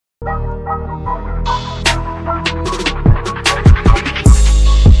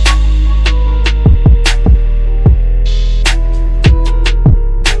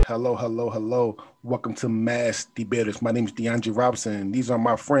hello. Welcome to Mass Debaters. My name is DeAndre Robinson. These are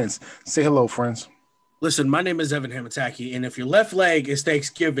my friends. Say hello, friends. Listen, my name is Evan Hamataki, and if your left leg is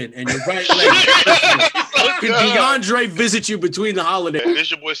Thanksgiving and your right leg is Christmas, can DeAndre visit you between the holidays? This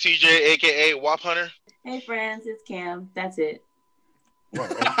is your boy CJ, a.k.a. Wap Hunter. Hey, friends, it's Cam. That's it.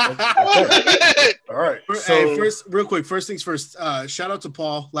 Well, okay. All right. So, hey, first things first, shout out to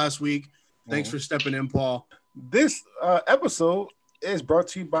Paul last week. Thanks for stepping in, Paul. This episode is brought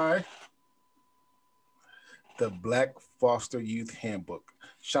to you by the Black Foster Youth Handbook.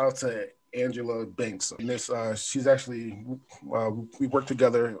 Shout out to Angela Banks. And this, she's actually, we worked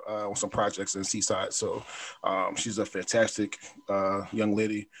together on some projects in Seaside. So she's a fantastic young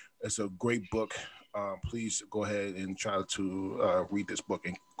lady. It's a great book. Please go ahead and try to read this book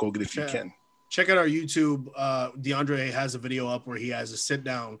and go get it if you can. Check out our YouTube. DeAndre has a video up where he has a sit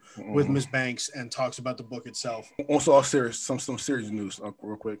down with Ms. Banks and talks about the book itself. Also, all serious, some serious news,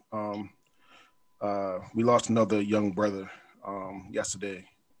 real quick. We lost another young brother yesterday,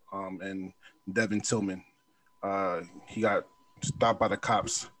 and Devin Tillman. He got stopped by the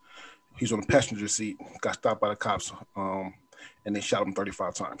cops. He's on the passenger seat. Got stopped by the cops, and they shot him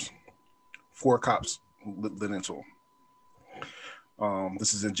 35 times. 4 cops lit into him.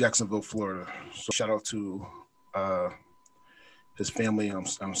 This is in Jacksonville, Florida. So shout out to his family. I'm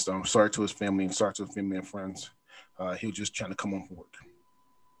sorry to his family and sorry to his family and friends. He was just trying to come on board.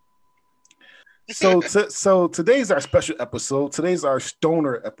 So today's our special episode. Today's our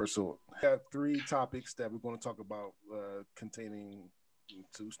stoner episode. We have 3 topics that we're going to talk about containing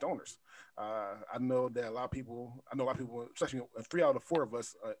 2 stoners. I know a lot of people, especially 3 out of 4 of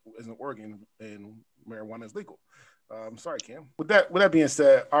us is in Oregon and marijuana is legal. I'm sorry, Cam. With that being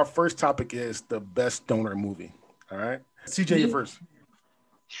said, our first topic is the best stoner movie. All right, CJ, you first.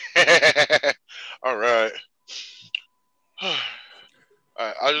 All right.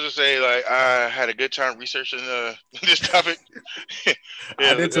 I'll just say, like, I had a good time researching this topic.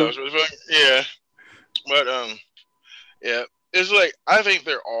 I did too. Yeah, but yeah, it's like I think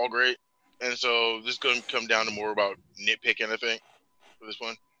they're all great, and so this is going to come down to more about nitpicking, I think, for this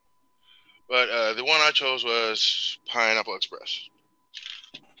one. But the one I chose was Pineapple Express.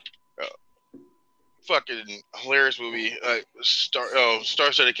 Fucking hilarious movie.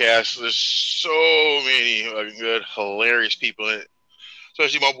 Star-studded cast. There's so many fucking good, hilarious people in it.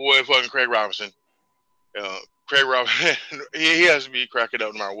 Especially my boy, fucking Craig Robinson. Craig Robinson, he has to be cracking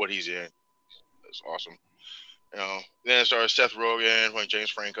up no matter what he's in. That's awesome. Then it stars Seth Rogen, fucking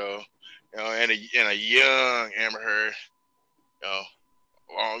James Franco, and a young Amber Heard.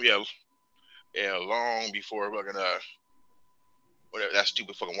 Long before fucking whatever that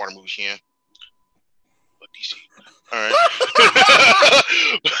stupid fucking water movie she in. But DC. All right.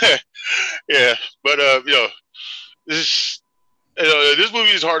 But this movie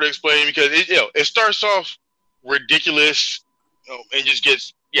is hard to explain because it starts off ridiculous, and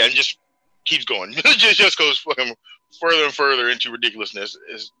just keeps going. just goes fucking further and further into ridiculousness.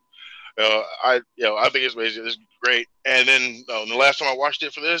 I think it's great. And then the last time I watched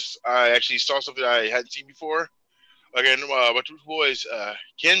it for this, I actually saw something I hadn't seen before. Again, my 2 boys,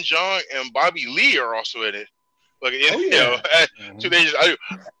 Ken Jeong and Bobby Lee are also in it. Like, 2 days.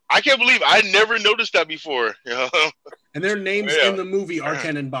 I can't believe I never noticed that before. And their names in the movie are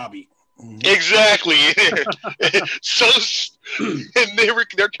Ken and Bobby. Exactly. And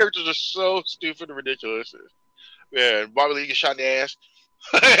their characters are so stupid and ridiculous. Yeah, Bobby Lee gets shot in the ass.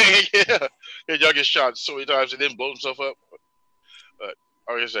 Y'all get shot so many times and then blow himself up. But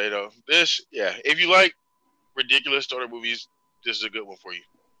I was gonna say though, if you like ridiculous stoner movies, this is a good one for you.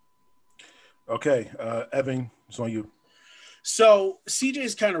 Okay, Evan, it's on you. So CJ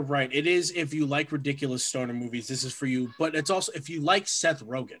is kind of right. It is if you like ridiculous stoner movies, this is for you. But it's also if you like Seth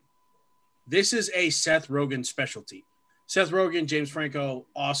Rogen, this is a Seth Rogen specialty. Seth Rogen, James Franco,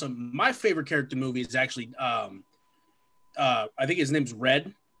 awesome. My favorite character movie is actually I think his name's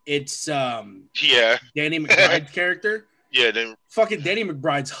Red. It's Danny McBride's character. Yeah, fucking Danny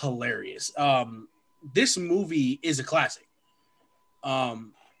McBride's hilarious. This movie is a classic. I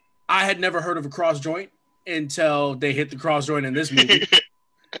had never heard of a cross joint until they hit the cross joint in this movie.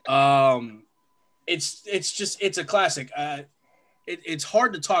 It's a classic. It's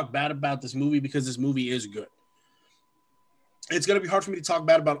hard to talk bad about this movie because this movie is good. It's going to be hard for me to talk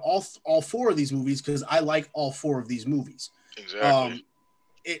bad about all 4 of these movies because I like all 4 of these movies. Exactly.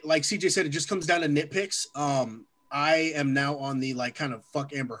 Like CJ said, it just comes down to nitpicks. I am now on the like kind of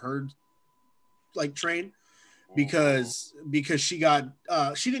fuck Amber Heard like train because she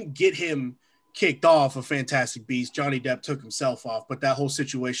didn't get him kicked off of Fantastic Beasts. Johnny Depp took himself off, but that whole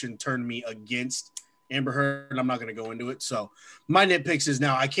situation turned me against Amber Heard, I'm not going to go into it. So my nitpicks is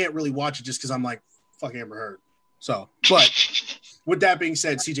now I can't really watch it just because I'm like, fuck Amber Heard. So, but with that being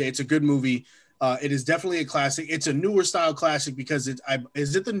said, CJ, it's a good movie. It is definitely a classic. It's a newer style classic because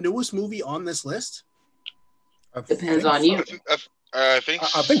is it the newest movie on this list? Depends on you. I think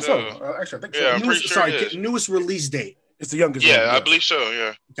I think so. Actually, I think so. Yeah, I'm pretty sure it is. Newest release date. It's the youngest. Yeah, one, I believe so.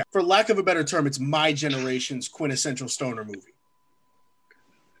 Yeah. Okay. For lack of a better term, it's my generation's quintessential stoner movie.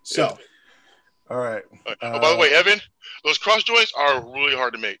 So, all right. Oh, by the way, Evan, those cross joints are really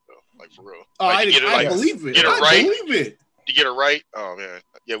hard to make, though. Like for real. Oh, like, I believe it. Get it I right. believe it. To get it right. Oh man,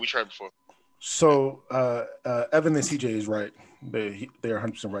 yeah, we tried before. So Evan and CJ is right. They're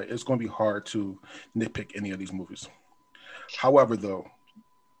 100% right. It's going to be hard to nitpick any of these movies. However, though,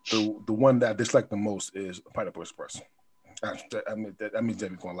 the one that I dislike the most is Pineapple Express. I mean, that means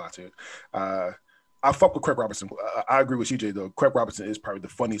Debbie's going to lie to it. I fuck with Craig Robinson. I agree with CJ though. Craig Robinson is probably the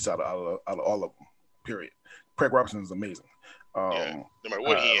funniest out of all of them. Period. Craig Robinson is amazing. Yeah, no matter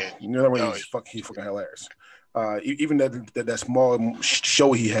what he is. You know, he's fucking hilarious. Even that small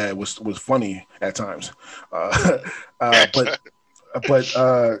show he had was funny at times. But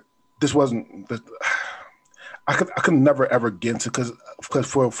this wasn't. I could never ever get into because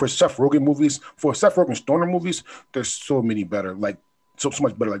for Seth Rogen movies, for Seth Rogen stoner movies, there's so many better, like so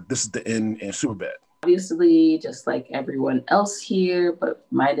much better. Like This Is the End and Superbad. Obviously, just like everyone else here, but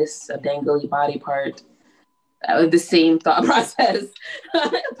minus a dangly body part. The same thought process.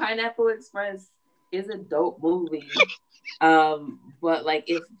 Pineapple Express is a dope movie, but like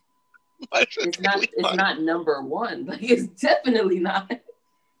if it's not number one, like it's definitely not.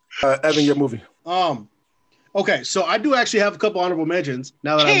 Evan, your movie. Okay, so I do actually have a couple honorable mentions.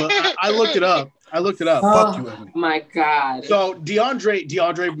 Now that I looked it up. Fuck you, Evan. My God. So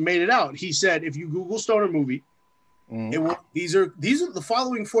DeAndre made it out. He said if you Google stoner movie, these are the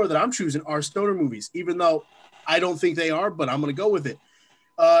following four that I'm choosing are stoner movies, even though I don't think they are, but I'm gonna go with it.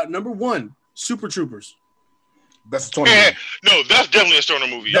 Number one, Super Troopers. That's a stoner movie. No, that's definitely a stoner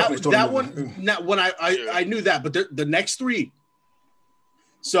movie. That one, not when I knew that, but the next three.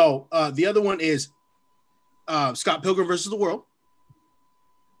 So the other one is Scott Pilgrim versus the World.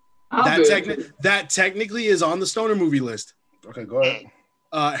 That technically is on the stoner movie list. Okay, go ahead.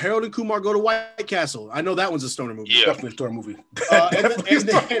 Harold and Kumar Go to White Castle. I know that one's a stoner movie. Yeah. Definitely a stoner movie. And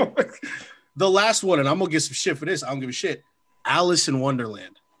then the last one, and I'm gonna get some shit for this. I don't give a shit. Alice in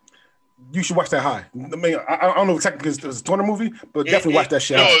Wonderland. You should watch that high. I mean, I don't know if technically it's a stoner movie, but definitely watch that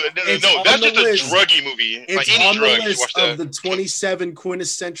shit. No, that's just a druggy movie. It's like on drug, the list of the 27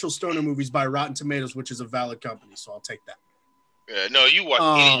 quintessential stoner movies by Rotten Tomatoes, which is a valid company, so I'll take that. Yeah, no, you watch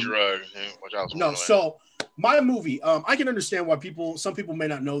any drug. Watch Alice in No, Wonderland. so my movie, I can understand why some people may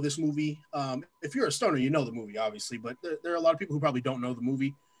not know this movie. If you're a stoner, you know the movie, obviously, but there are a lot of people who probably don't know the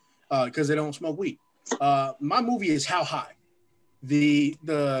movie because they don't smoke weed. My movie is How High, the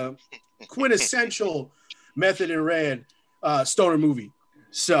quintessential Method and Red stoner movie.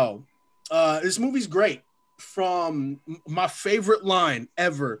 So this movie's great. From my favorite line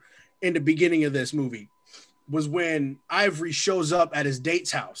ever in the beginning of this movie was when Ivory shows up at his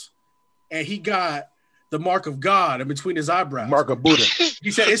date's house and he got the mark of God in between his eyebrows. Mark of Buddha.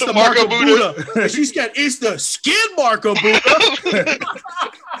 He said, it's the mark of Buddha. And she said, it's the skin mark of Buddha.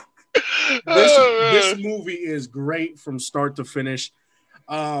 This movie is great from start to finish.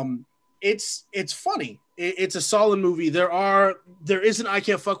 It's funny. It's a solid movie. There isn't I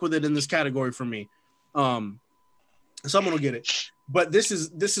can't fuck with it in this category for me. Someone will get it. But this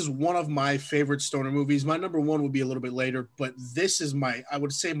is one of my favorite stoner movies. My number one would be a little bit later, but this is I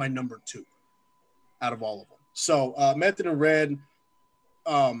would say my number two out of all of them. So Method and Red.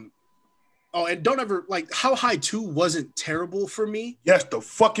 And don't ever How High 2 wasn't terrible for me. Yes, the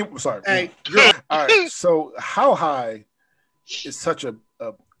fucking sorry. Hey, all right. So How High is such a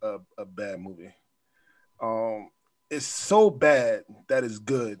bad movie. It's so bad that it's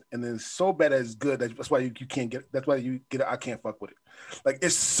good, and then so bad that it's good that's why you can't get. That's why you get it. I can't fuck with it. Like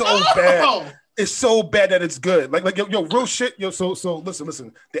it's so bad. It's so bad that it's good. Like yo, real shit. Yo, so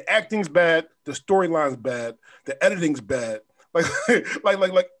listen. The acting's bad. The storyline's bad. The editing's bad. Like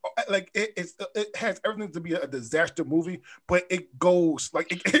it has everything to be a disaster movie, but it goes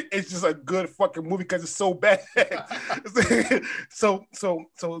it's just a good fucking movie because it's so bad. so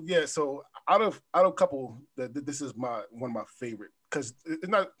yeah. So out of a couple, this is one of my favorite because it's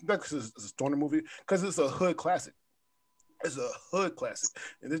not because it's a stoner movie, because it's a hood classic. It's a hood classic,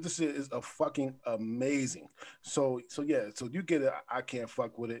 and this shit is a fucking amazing. So yeah. So you get it. I can't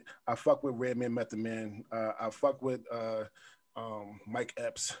fuck with it. I fuck with Redman, Method Man. I fuck with Mike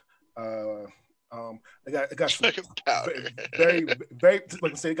Epps. I got some Powder. very,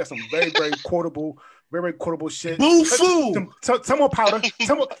 like I said, it got some very quotable shit. Boo-foo! Some more powder.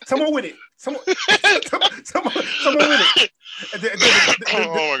 Some more with it. Some more with it. Oh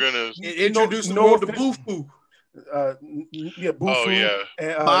my goodness. It introduced the world to Boo-foo. Yeah, Boo-foo. Oh yeah.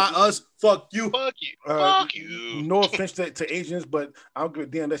 And, By us, fuck you. Fuck you. Fuck you. No offense to Asians, but I'll give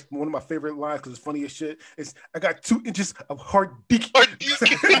it. Damn, that's one of my favorite lines because it's funny as shit. It's I got 2 inches of hard dick.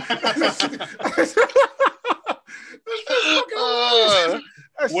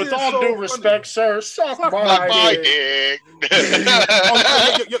 With all due respect, sir, suck My dick.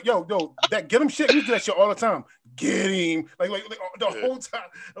 Yo, that get him shit. We do that shit all the time. Get him, like the whole time.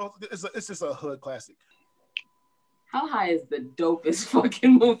 It's just a hood classic. How High is the dopest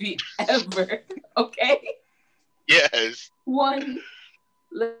fucking movie ever. Okay. Yes. One.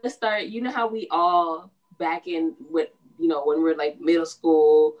 Let's start. You know how we all back in with when we're like middle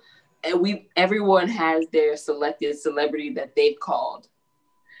school, and everyone has their selected celebrity that they've called.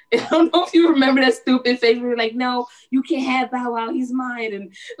 I don't know if you remember that stupid face. We were like, no, you can't have Bow Wow, he's mine,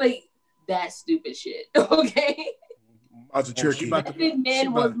 and like that stupid shit. Okay. I was a Cherokee. That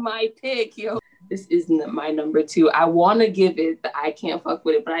man was my pick, yo. This isn't my number 2. I want to give it the I Can't Fuck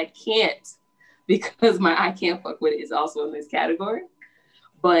With It, but I can't because my I Can't Fuck With It is also in this category.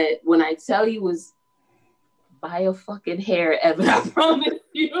 But when I tell you was buy a fucking hair, Evan, I promise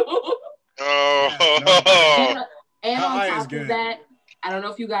you. Oh. And on top of that, I don't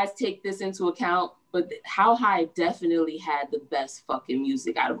know if you guys take this into account, but How High definitely had the best fucking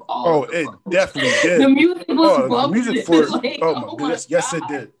music out of all. Oh, it definitely did. The music was bumping. Music for like, oh my goodness, yes, it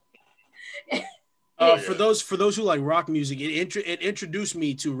did. For those who like rock music, it introduced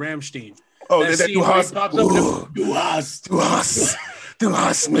me to Rammstein. Oh, that Du hast, Du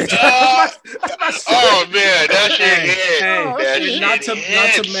hast mich. Oh man, that shit. Not to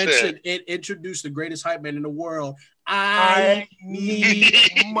mention, it introduced the greatest hype man in the world. I need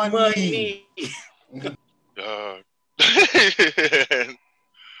money. No,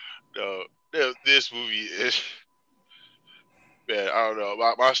 this movie is. Man, I don't know.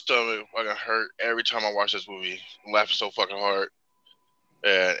 My stomach fucking hurt every time I watch this movie. I'm laughing so fucking hard.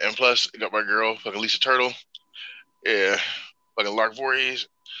 And plus, I got my girl, fucking Lisa Turtle. Yeah, fucking Lark Voorhees.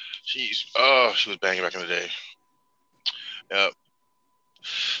 She was banging back in the day. Yep.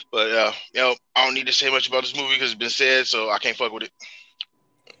 But I don't need to say much about this movie because it's been said, so I can't fuck with it.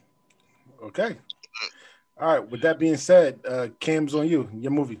 Okay. All right. With that being said, Cam's on you.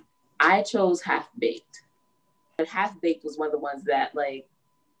 Your movie. I chose Half Baked. Half Baked was one of the ones that like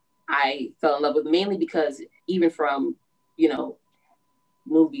I fell in love with, mainly because even from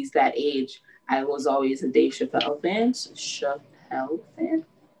movies that age, I was always a Dave Chappelle fan.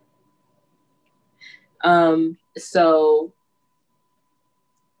 So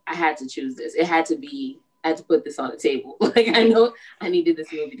I had to choose this. I had to put this on the table. Like I know I needed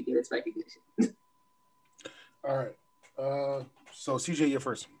this movie to get its recognition. All right. So CJ, you're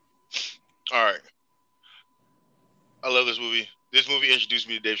first. All right. I love this movie. This movie introduced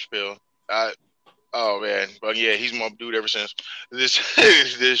me to Dave Chappelle. Oh man, but yeah, he's my dude ever since. This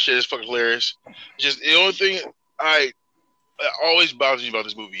shit is fucking hilarious. Just the only thing that always bothers me about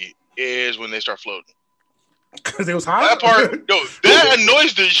this movie is when they start floating. Because it was hot. That part, that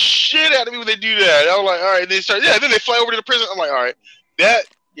annoys the shit out of me when they do that. I'm like, all right, they start, then they fly over to the prison. I'm like, all right, that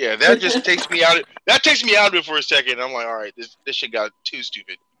just takes me out. That takes me out of it for a second. I'm like, all right, this shit got too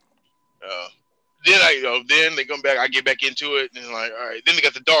stupid. Then they come back. I get back into it, and like, all right. Then they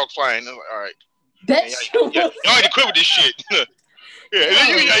got the dog flying. I'm like, all right, y'all need to quit with this shit. Yeah,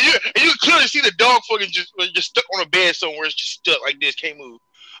 and you clearly see the dog fucking just stuck on a bed somewhere. It's just stuck like this, can't move.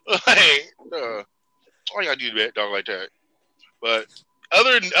 Like, why y'all do that, dog like that? But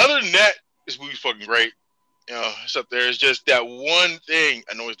other than that, this movie's fucking great. It's up there. It's just that one thing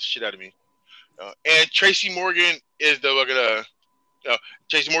annoys the shit out of me. And Tracy Morgan is the fucking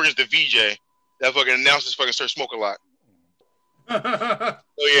Tracy Morgan's the VJ that fucking announces fucking Sir Smoke a lot. Oh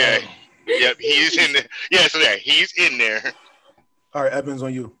yeah, yep, he's in there. Yeah, so yeah, he's in there. All right, Evans,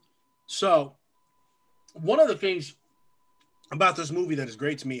 on you. So, one of the things about this movie that is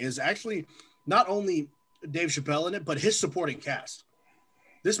great to me is actually not only Dave Chappelle in it, but his supporting cast.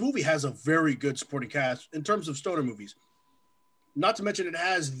 This movie has a very good supporting cast in terms of stoner movies. Not to mention it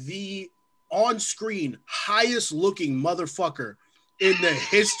has the on-screen highest looking motherfucker in the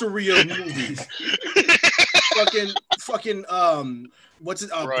history of movies. fucking what's it?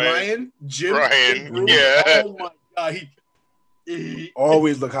 Brian? Jim? Brian, yeah. Oh my god, he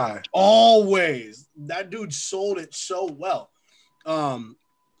always look high. Always. That dude sold it so well.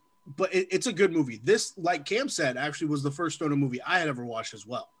 But it's a good movie. This, like Cam said, actually was the first stoner movie I had ever watched as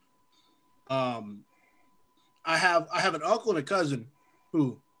well. I have an uncle and a cousin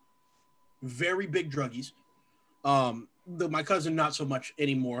who very big druggies. My cousin not so much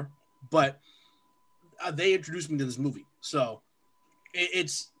anymore, but they introduced me to this movie, so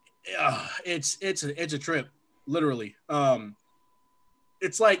it's a trip, literally.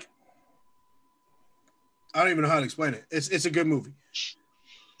 It's like I don't even know how to explain it. It's a good movie.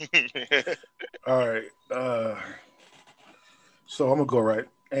 All right. So I'm gonna go right,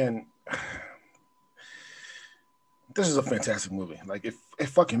 and this is a fantastic movie. Like it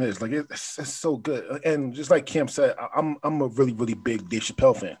fucking is. Like it's so good. And just like Kim said, I'm a really really big Dave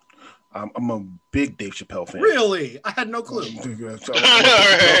Chappelle fan. I'm a big Dave Chappelle fan. Really? I had no clue. So,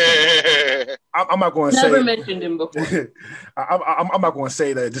 I'm not going to say. Never mentioned him before. I'm not going to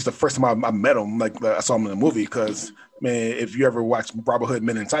say that just the first time I met him, like I saw him in the movie. Because man, if you ever watched Robin Hood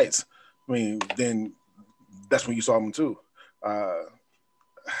Men in Tights, I mean, then that's when you saw him too. Yeah,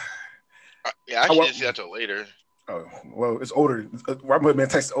 I actually didn't see that till later. Oh, well, it's older. Robin Hood Men in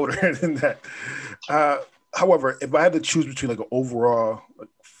Tights is older than that. However, if I had to choose between like an overall like,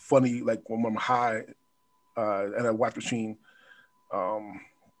 funny, like when I'm high, and I watch between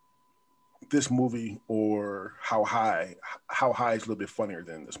this movie or How High is a little bit funnier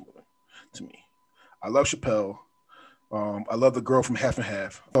than this movie to me. I love Chappelle. I love the girl from Half and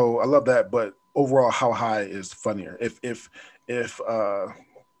Half. So I love that, but overall, How High is funnier. If Evan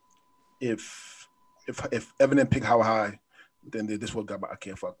didn't pick How High, then this one got I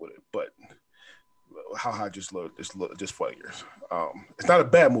can't fuck with it. But How High just funnier. It's not a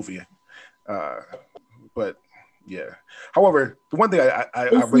bad movie, but yeah. However, the one thing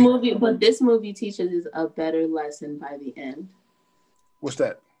this movie teaches a better lesson by the end. What's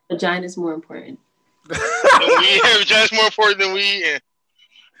that? Vagina is more important. Vagina's more important than we.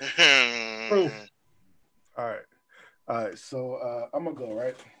 All right. So I'm gonna go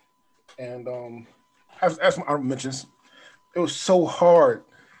right, and as some honorable mentions, it was so hard.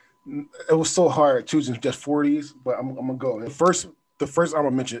 It was so hard choosing just 40s, but I'm gonna go. The first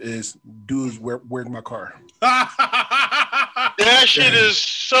honorable mention is Dudes, Where's My Car? That shit is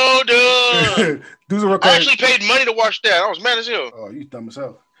so dumb. Dudes, I actually paid money to watch that. I was mad as hell. Oh, you dumb as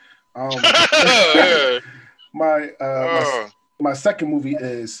hell. My second movie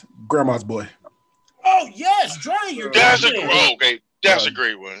is Grandma's Boy. Oh yes, Dre, that's a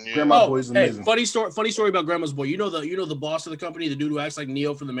great one. Yeah. Grandma's Boy is amazing. Funny story about Grandma's Boy. You know the boss of the company, the dude who acts like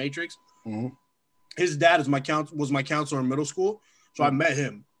Neo from The Matrix. Mm-hmm. His dad was my counselor in middle school, so I met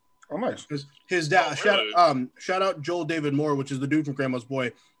him. Oh, nice. His dad. Shout out Joel David Moore, which is the dude from Grandma's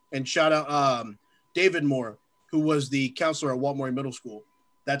Boy, and shout out David Moore, who was the counselor at Waltmore Middle School.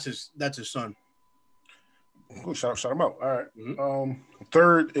 That's his son. Cool. Shout him out. All right. Mm-hmm.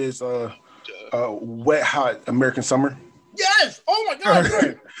 Third is Wet Hot American Summer. Yes. Oh my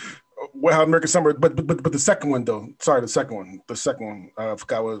God. Wet Hot American Summer, but the second one though. Sorry, the second one. I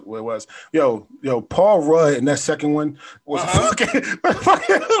forgot what it was. Yo, Paul Rudd in that second one was fucking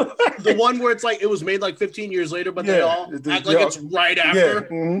the one where it's like it was made like 15 years later, but they all act like it's right after. Yeah.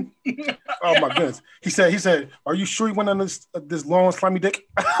 Mm-hmm. Oh my goodness. He said, "Are you sure you went on this long slimy dick?"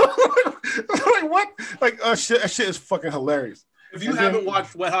 Like what? Like shit. That shit is fucking hilarious. If you haven't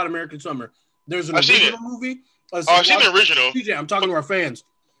watched Wet Hot American Summer, there's an original movie. I've seen the original. TJ, I'm talking to our fans.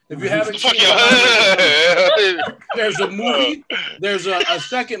 If you haven't seen there's a movie, there's a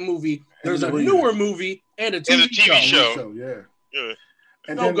second movie, there's a newer movie, and a TV show. Yeah.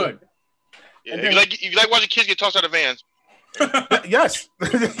 And so good. Yeah. If you like watching kids get tossed out of vans. Yes.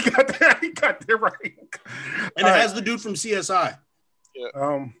 You got that right. And it has the dude from CSI.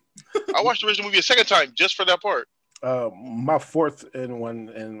 Yeah. I watched the original movie a second time just for that part. My fourth one,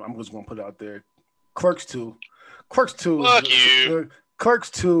 and I'm just gonna put it out there. Clerks 2. Clerks 2. Fuck you. Clerks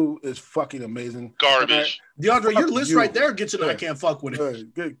 2 is fucking amazing. Garbage. DeAndre, your list right there gets it. I can't fuck with it.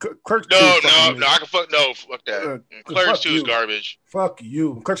 Clerks 2. No, I can fuck. No, fuck that. Clerks 2 is garbage. Fuck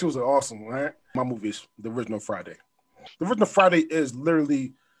you. Clerks 2 is awesome, right? My movie is The Original Friday. The Original Friday is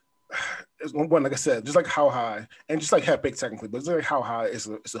literally, it's one, like I said, just like How High, and just like Half Baked technically, but it's like How High is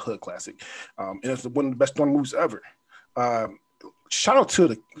a hood classic, and it's one of the best stoner movies ever. Shout out to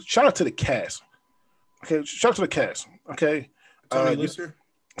the cast. Okay, shout out to the cast. Okay.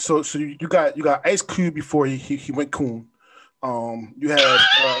 So you got Ice Cube before he went coon. You had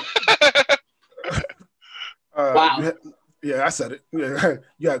wow. I said it. Yeah,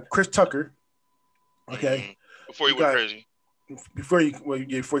 you had Chris Tucker. Okay. Before he went crazy. Before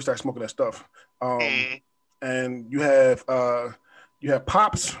you started smoking that stuff. And you have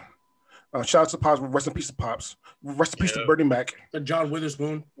Pops. Shout out to Pops. Rest in peace to Pops. Rest in peace to Bernie Mac. John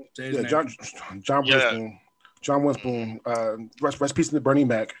Witherspoon. John Witherspoon. John Witherspoon. Rest in peace to Bernie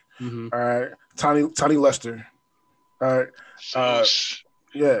Mac. Mm-hmm. All right, Tony Lester. All right,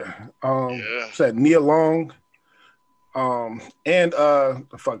 yeah. Said Nia Long. And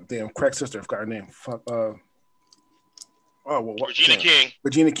fuck, damn, crack sister. I forgot her name. Fuck. Regina King.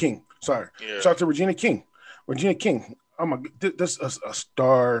 Regina King. Sorry. Yeah. Shout out to Regina King. Regina King. Oh my god, this is a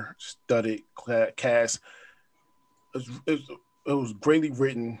star-studded cast. It was greatly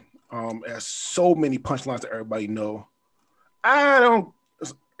written. Has so many punchlines that everybody know. I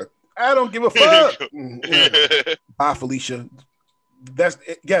don't give a fuck. Bye, Felicia. That's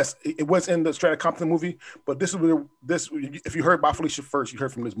yes, it was in the Strata Compton movie, but this if you heard Bye Felicia first, you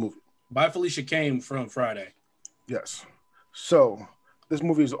heard from this movie. Bye Felicia came from Friday. Yes. So this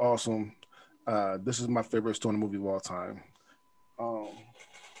movie is awesome. This is my favorite stoner movie of all time.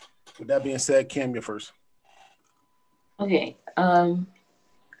 With that being said, Cam, you're first. Okay.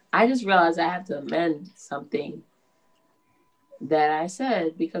 I just realized I have to amend something that I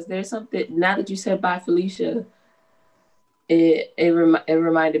said because there's something now that you said Bye Felicia. It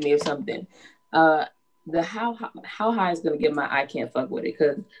reminded me of something. The how high is gonna get my I can't fuck with it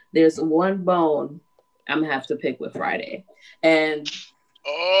because there's one bone I'm gonna have to pick with Friday, and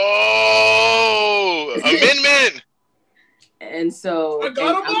amendment. And so I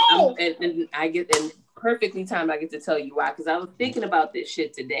got them all. And I get and perfectly timed. I get to tell you why because I was thinking about this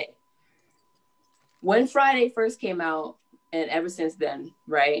shit today. When Friday first came out, and ever since then,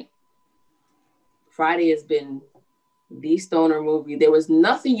 right? Friday has been the stoner movie. There was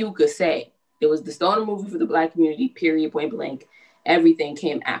nothing you could say. It was the stoner movie for the Black community, period, point blank. Everything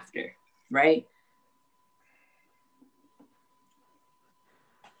came after, right?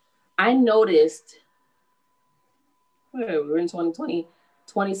 I noticed, we were in 2020,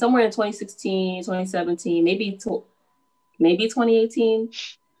 somewhere in 2016, 2017, maybe 2018,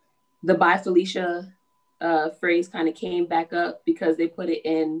 the Bye Felicia phrase kind of came back up because they put it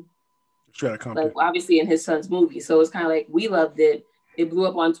in like obviously in his son's movie. So it's kind of like we loved it. It blew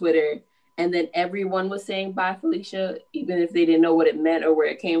up on Twitter. And then everyone was saying Bye Felicia, even if they didn't know what it meant or where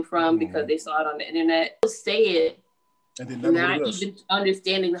it came from because they saw it on the internet. Say it, and not even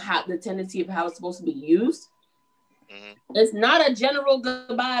understanding the tendency of how it's supposed to be used. Mm-hmm. It's not a general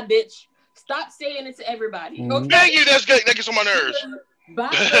goodbye, bitch. Stop saying it to everybody. Mm-hmm. Okay? Thank you. That gets on my nerves.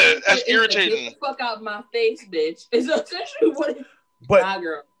 That's irritating. Get the fuck out my face, bitch. It's essentially what it is.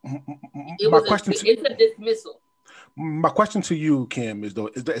 Girl. It's a dismissal. My question to you, Kim, is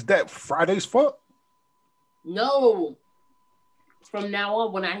that Friday's fault? No. From now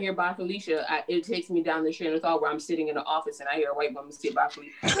on, when I hear Bye Felicia, it takes me down the train of thought where I'm sitting in the office and I hear a white woman say Bye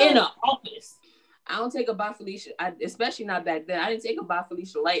Felicia in an office. I don't take a Bye Felicia, especially not back then. I didn't take a Bye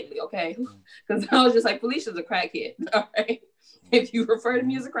Felicia lightly, okay? Because I was just like, Felicia's a crackhead, all right? If you refer to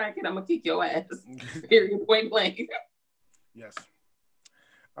me as a crackhead, I'm going to kick your ass. Period, point blank. Yes.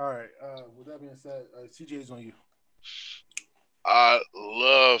 All right. With that being said, CJ is on you. I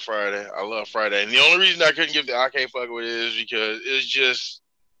love Friday. And the only reason I couldn't give the I can't fuck with it is because it's just,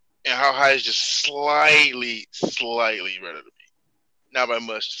 and how high is just slightly better to me. Not by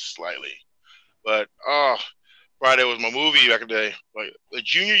much, just slightly. But, Friday was my movie back in the day. Like,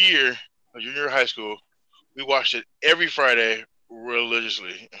 junior year of high school, we watched it every Friday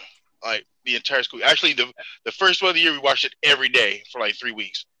religiously. Like, the entire school. Actually, the first one of the year, we watched it every day for like 3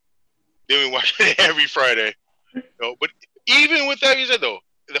 weeks. Then we watched it every Friday. But even with that being said, though,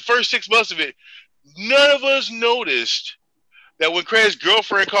 the first 6 months of it, none of us noticed that when Craig's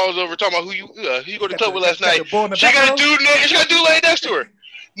girlfriend calls over talking about who you go to the club with last night, she got a dude laying next to her.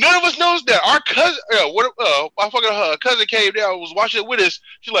 None of us knows that. Our cousin, my fucking cousin came down, was watching it with us.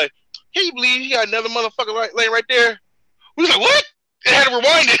 She's like, "Can you believe he got another motherfucker laying right there?" We was like, "What?" And had to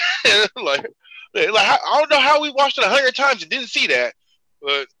rewind it. like I don't know how we watched it 100 times and didn't see that,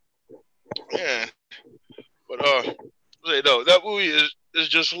 but yeah. But no, that movie is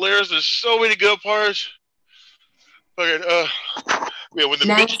just hilarious. There's so many good parts. Fucking when the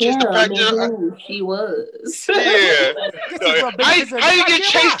midget just she was. Yeah. How you get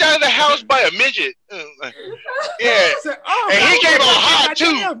chased out of the house by a midget? Yeah. And he came out hot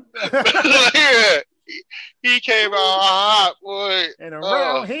too. Yeah. He came out hot, boy. And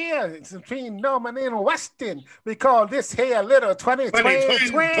around here, it's between Norman and Weston, we call this here little 2020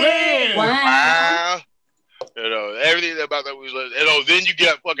 twin. Wow. You know, everything about that was, then you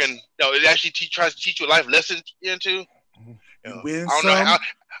get fucking, it actually tries to teach you a life lesson into. You win some,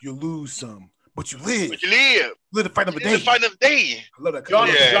 you lose some. but you live. But you live. Live to fight another day. To fight another day. I love that.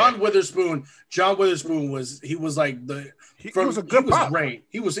 John Witherspoon. John Witherspoon was like the. He was a good pop. Great.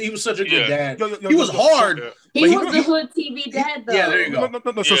 He was such a good dad. Yo, he was hard. He was the hood TV dad though. Yeah, there you go.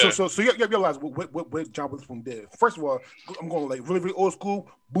 No. So you realize what John Witherspoon did. First of all, I'm going like really old school.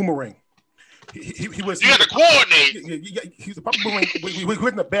 Boomerang. He was. You got to coordinate. He's a pop boomerang. He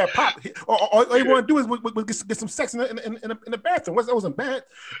wasn't a bad pop. All you want to do is get some sex in the bathroom. That wasn't bad.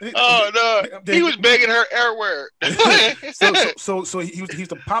 Oh no, he was begging her everywhere. So he was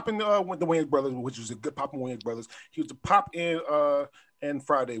the pop in with the Wayans Brothers, which was a good pop in Wayans Brothers. He was the pop in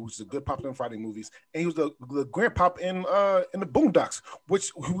Friday, which is a good pop in Friday movies, and he was the grandpop in the Boondocks,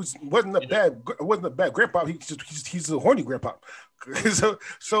 which wasn't a bad grandpop. He's a horny grandpop.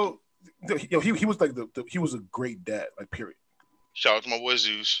 so he was like he was a great dad, like period. Shout out to my boy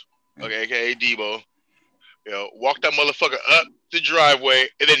Zeus, okay, aka Debo. Walked that motherfucker up the driveway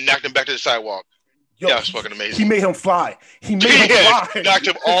and then knocked him back to the sidewalk. That was fucking amazing. He made him fly. Fly. Knocked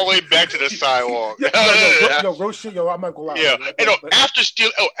him all the way back to the sidewalk. Real shit, I'm not gonna lie. Yeah,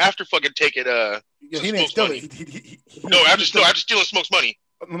 after fucking taking he didn't steal it. After stealing Smoke's money.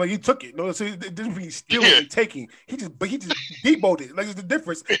 No, he took it. No, so it didn't mean stealing and taking. He just deboed it. Like it's the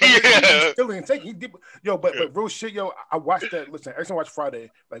difference. Like, stealing and taking. But real shit, I watched that. Listen, every time I watch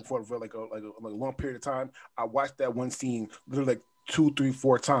Friday, like for like a long period of time, I watched that one scene literally like 2, 3,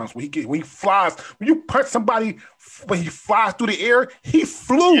 4 times when he flies. When you punch somebody, when he flies through the air, he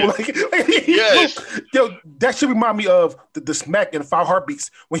flew. Yeah. He flew. That should remind me of the smack in 5 Heartbeats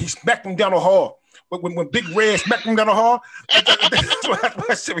when he smacked him down the hall. When Big Red smacked him down the hall, that's what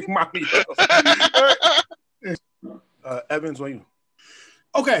that should remind me of. Evans, on you.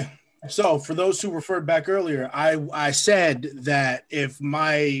 Okay, so for those who referred back earlier, I said that if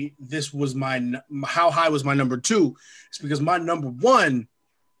this was How High was my number 2, it's because my number 1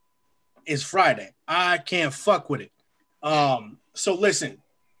 is Friday. I can't fuck with it. So listen,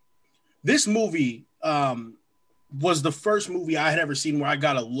 this movie was the first movie I had ever seen where I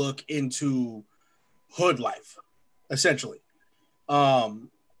got a look into hood life, essentially. And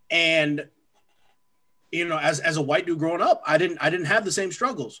as a white dude growing up, I didn't have the same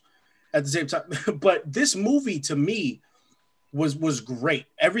struggles at the same time. But this movie to me was great.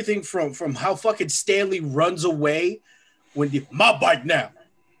 Everything from how fucking Stanley runs away when my bike now.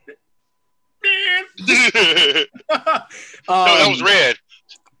 No, that was Red.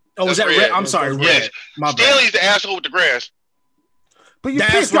 Oh, was that Red? I'm sorry, Red. My Stanley's the asshole with the grass. But you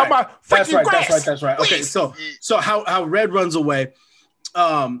pissed out my freaking grass. That's right. Okay, so how Red runs away.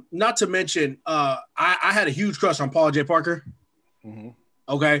 Not to mention, I had a huge crush on Paula J. Parker. Mm-hmm.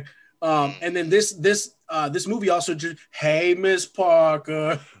 Okay, and then this movie also just, hey, Miss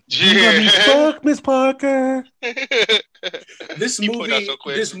Parker. Fuck Miss Parker. This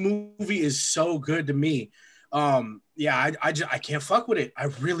movie is so good to me. I can't fuck with it. I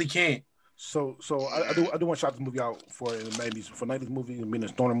really can't. So I do want to shout this movie out for the 90s, for 90s movie, a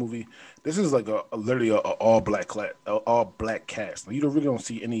stoner movie. This is like literally a all black cast. Like, you really don't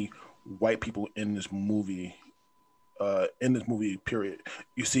see any white people in this movie. Period.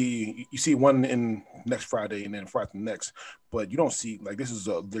 You see one in next Friday and then Friday next, but you don't see, like, this is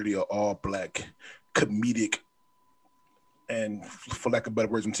literally an all black comedic and, for lack of better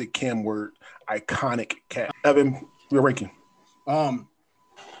words, I'm say Cam word, iconic cast. Evan, your ranking.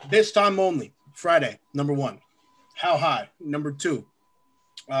 This Time Only, Friday, number 1. How High, number 2.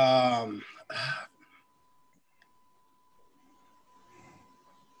 I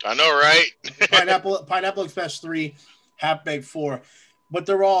know, right? Pineapple Express 3, Half Baked 4, but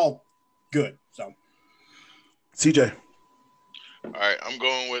they're all good. So, CJ. All right, I'm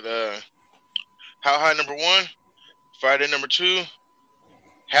going with How High number 1, Friday number 2,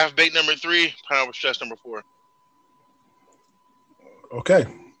 Half Baked number 3, Pineapple Express number 4. Okay,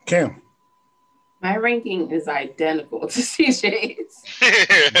 Cam. My ranking is identical to CJ's.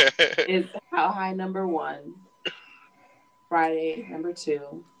 It's How High number 1, Friday number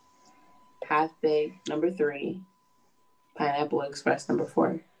 2, Half Baked number 3, Pineapple Express number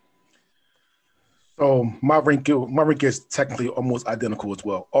 4. So my rank is technically almost identical as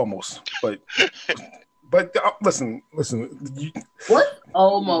well, almost. But listen. What?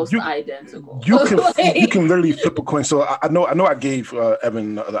 Almost identical. You can literally flip a coin. So I know I gave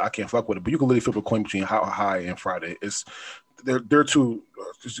Evan I can't fuck with it, but you can literally flip a coin between How High and Friday. They're two.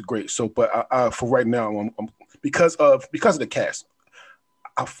 This is great. So, but for right now, I'm because of the cast,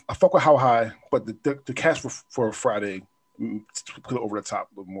 I fuck with How High, but the cast for Friday put it over the top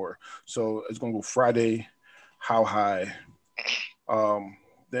a little more. So it's gonna go Friday, How High,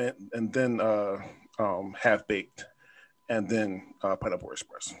 then Half Baked, and then Pineapple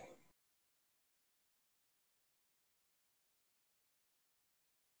Express.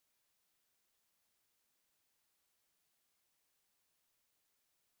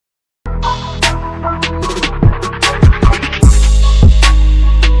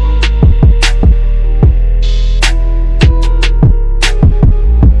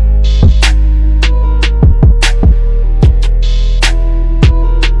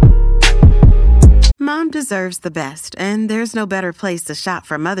 deserves the best, and there's no better place to shop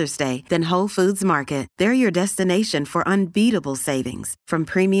for Mother's Day than Whole Foods Market. They're your destination for unbeatable savings, from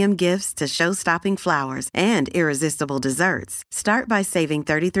premium gifts to show-stopping flowers and irresistible desserts. Start by saving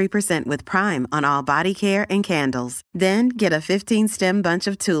 33% with Prime on all body care and candles. Then get a 15-stem bunch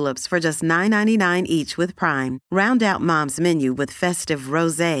of tulips for just $9.99 each with Prime. Round out Mom's menu with festive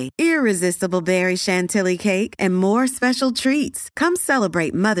rosé, irresistible berry chantilly cake, and more special treats. Come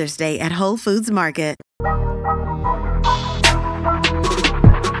celebrate Mother's Day at Whole Foods Market.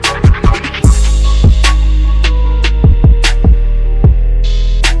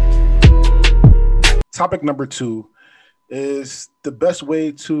 Topic number 2 is the best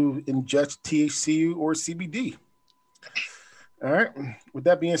way to ingest THC or CBD. All right. With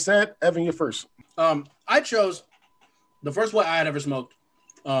that being said, Evan, you're first. I chose the first one I had ever smoked.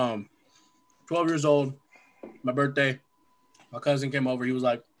 12 years old, my birthday. My cousin came over. He was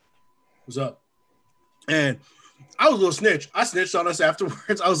like, "What's up?" And I was a little snitch. I snitched on us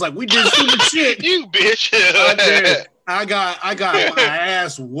afterwards. I was like, "We did stupid shit." You bitch. I did. I got my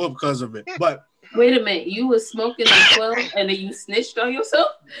ass whooped because of it. But wait a minute, you was smoking at 12 and then you snitched on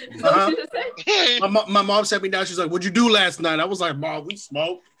yourself? Is that what you just said? My mom sat me down. She's like, "What'd you do last night?" I was like, "Mom, we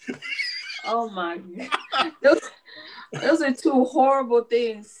smoked." Oh my God. Those are two horrible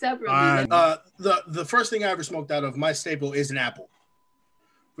things separately. The first thing I ever smoked out of, my staple, is an apple.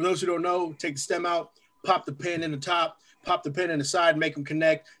 For those who don't know, take the stem out, pop the pin in the top, pop the pin in the side, make them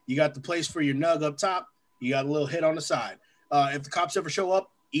connect. You got the place for your nug up top. You got a little hit on the side. If the cops ever show up,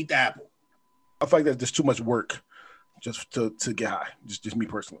 eat the apple. I feel like that's just too much work just to get high. Just me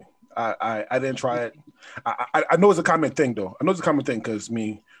personally. I didn't try it. I know it's a common thing though. I know it's a common thing because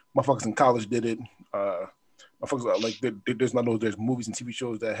motherfuckers in college did it. Motherfuckers like there's movies and TV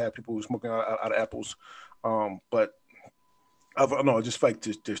shows that have people smoking out of apples. But I don't know. I just feel like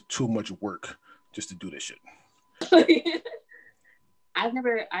there's too much work just to do this shit. I've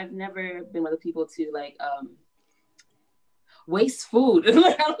never been one of the people to like waste food.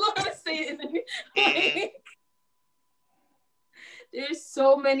 Like, I don't know how to say it. Like, there's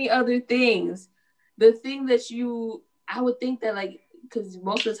so many other things. The thing that I would think that like, because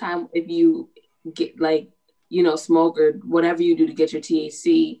most of the time if you get like, smoke or whatever you do to get your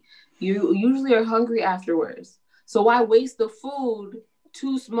THC, you usually are hungry afterwards. So why waste the food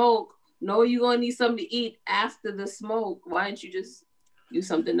to smoke? No, you're gonna need something to eat after the smoke. Why don't you just do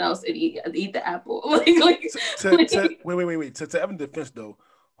something else and eat the apple? Wait. To Evan's defense though,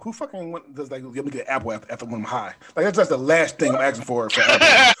 who fucking does like let me get an apple after when I'm high? Like that's just the last thing I'm asking for apple.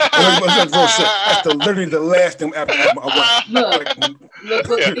 That's literally the last thing I'm asking. Look,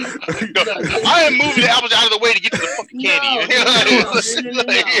 I am moving the apples out of the way to get to the fucking candy.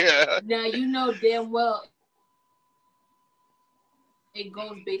 No. Now you know damn well it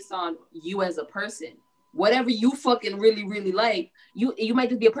goes based on you as a person. Whatever you fucking really, really like, you might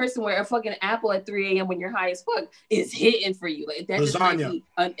just be a person where a fucking apple at 3 a.m. when you're high as fuck is hitting for you. Like that just might be,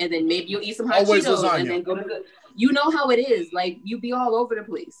 and then maybe you'll eat some hot Cheetos lasagna. And then go to the. You know how it is. Like you be all over the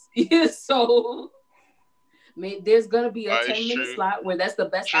place. So, there's gonna be a 10-minute slot where that's the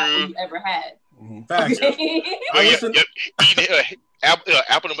best apple you ever had. Facts.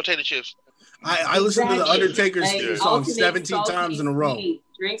 Apple and potato chips. I listened to the Undertaker's theme song 17 times in a row.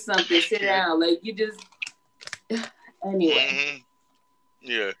 Drink something, sit down. Like you just. Anyway.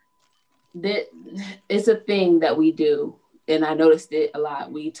 Yeah. It's a thing that we do, and I noticed it a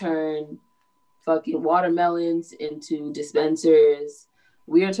lot. We turn fucking watermelons into dispensers.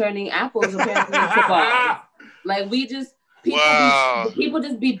 We are turning apples apparently into bars. Like we just people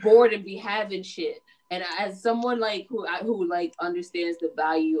just be bored and be having shit. And as someone like who like understands the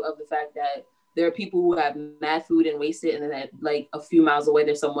value of the fact that there are people who have mad food and waste it, and then like a few miles away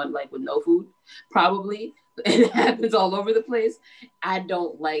there's someone like with no food, probably. And it happens all over the place. I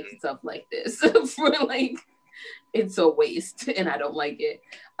don't like stuff like this. For like, it's a waste, and I don't like it.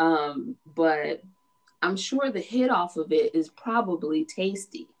 But I'm sure the hit off of it is probably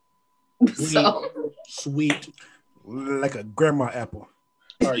tasty. Sweet, like a grandma apple.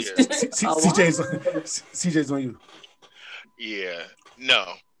 All right, CJ's on you. Yeah,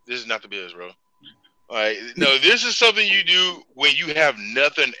 no, this is not the biz, bro. All right, no, this is something you do when you have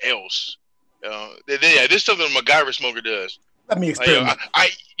nothing else. This is something a MacGyver smoker does. Let me experiment. I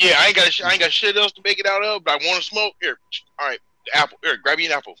ain't got shit else to make it out of, but I want to smoke. Here, all right, the apple. Here, grab me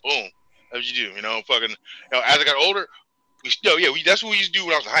an apple. Boom. That's what you do. Fucking. As I got older, that's what we used to do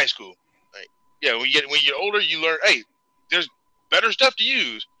when I was in high school. Like, when you get older, you learn. Hey, there's better stuff to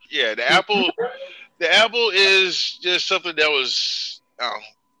use. Yeah, the apple. The apple is just something that was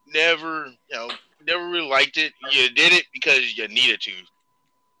never really liked it. You did it because you needed to.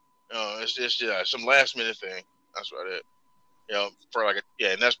 It's just some last minute thing. That's about it. For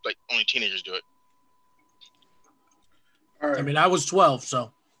and that's like only teenagers do it. All right. I mean, I was 12,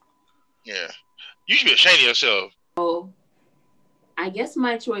 so. Yeah. You should be ashamed of yourself. So, I guess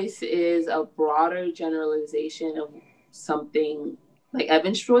my choice is a broader generalization of something like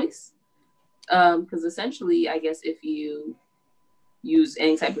Evan's choice. Because essentially, I guess if you use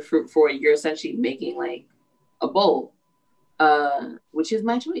any type of fruit for it, you're essentially making like a bowl, which is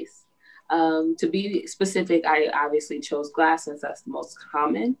my choice. To be specific, I obviously chose glass since that's the most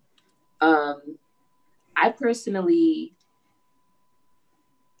common. I personally,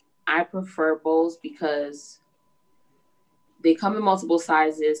 I prefer bowls because they come in multiple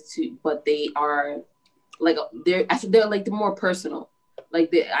sizes too, but they are like they're like the more personal. Like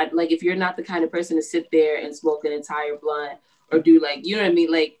if you're not the kind of person to sit there and smoke an entire blunt or do like, you know what I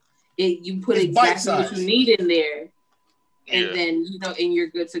mean? Like you put exactly what you need in there, and then and you're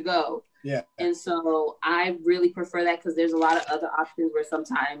good to go. Yeah. And so I really prefer that because there's a lot of other options where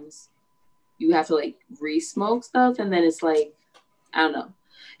sometimes you have to like re-smoke stuff, and then it's like, I don't know,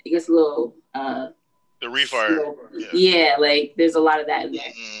 it gets a little the refire. Yeah, like there's a lot of that in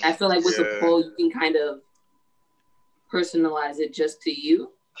there. I feel like with the bowl you can kind of personalize it just to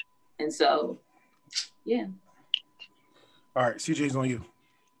you. And so yeah. All right, CJ's on you.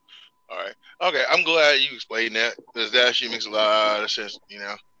 All right. Okay, I'm glad you explained that because that actually makes a lot of sense.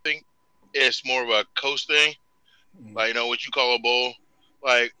 I think it's more of a coast thing. Like, what you call a bowl.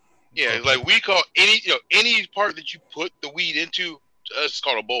 Like, like we call any part that you put the weed into, it's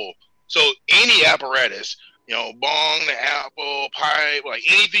called a bowl. So any apparatus, bong, the apple, pipe, like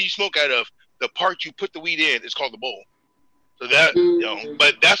anything you smoke out of, the part you put the weed in is called the bowl. So that,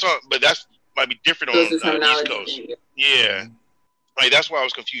 but that's might be different on the East Coast. Yeah. Like, that's why I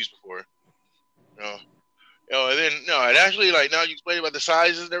was confused before. And then, and actually, like, now you explained about the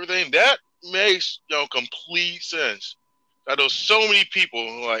sizes and everything, that makes, complete sense. I know so many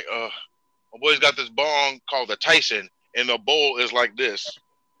people, like, my boy's got this bong called the Tyson, and the bowl is like this.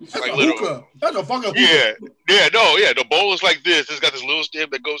 That's like a hookah. That's a fucking hookah. The bowl is like this. It's got this little stem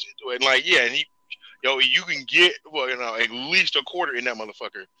that goes into it. And like, and you can get, at least a quarter in that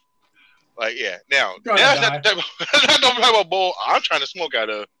motherfucker. Like, now, that's not the type of bowl I'm trying to smoke out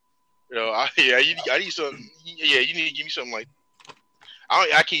of. I need something. Yeah, you need to give me something like,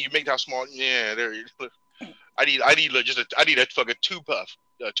 I can't make that small. Yeah, there. I need a fucking two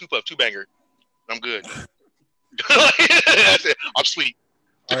banger. I'm good. That's it. I'm sweet.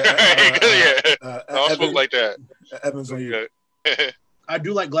 I'll smoke like that. Evans on you. I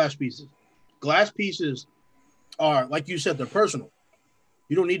do like glass pieces. Glass pieces are, like you said, they're personal.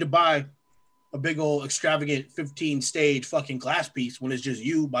 You don't need to buy a big old extravagant 15-stage fucking glass piece when it's just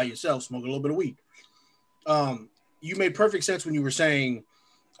you by yourself smoking a little bit of weed. You made perfect sense when you were saying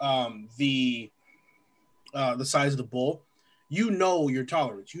the size of the bowl. You know your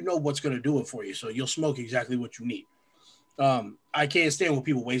tolerance. You know what's going to do it for you, so you'll smoke exactly what you need. I can't stand when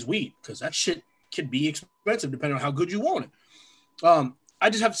people waste weed because that shit can be expensive depending on how good you want it. I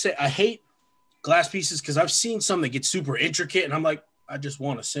just have to say I hate glass pieces because I've seen some that get super intricate, and I'm like, I just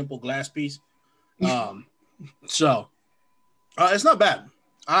want a simple glass piece. So it's not bad.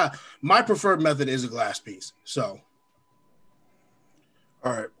 My preferred method is a glass piece. So,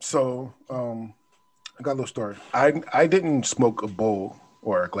 all right. So I got a little story. I didn't smoke a bowl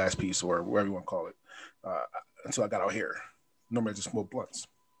or a glass piece or whatever you want to call it until I got out here. Normally I just smoke blunts.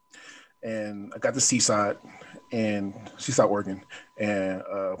 And I got to Seaside working, and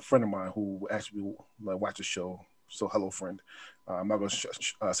a friend of mine who actually watched the show. So hello, friend. I'm not going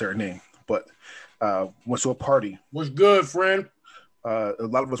to say her name, but went to a party. What's good, friend? A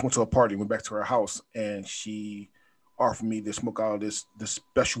lot of us went to a party, went back to her house, and she offered me to smoke out of this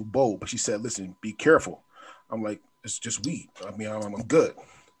special bowl. But she said, "Listen, be careful." I'm like, "It's just weed. I mean, I'm good."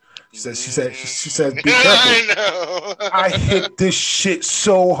 She said, "Be careful." I hit this shit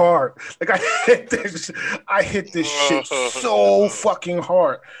so hard. Like I hit this shit so fucking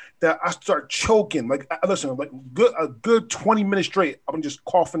hard that I start choking. Like, listen, like a good 20 minutes straight, I'm just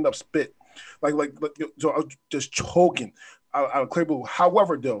coughing up spit. Like so I was just choking out of clear blue.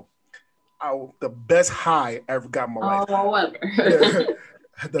 However, though, the best high I ever got in my life.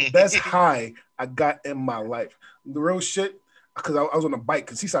 The best high I got in my life. The real shit. Because I was on a bike,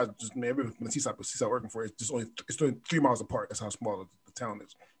 because Seaside, Seaside working for it, it's only 3 miles apart. That's how small the town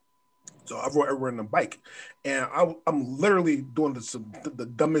is. So I rode everywhere on a bike, and I'm literally doing the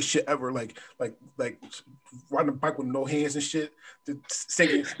dumbest shit ever, like riding a bike with no hands and shit,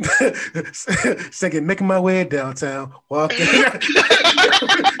 singing, making my way downtown, walking.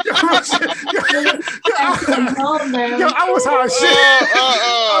 Yo, I was high as shit.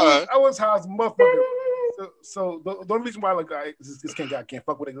 I was high as a motherfucker. So the only reason why like this can't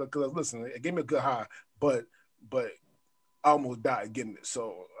fuck with it because listen, it gave me a good high, but I almost died getting it.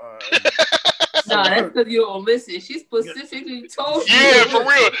 So no, that's because you don't listen. She specifically told you. Yeah, for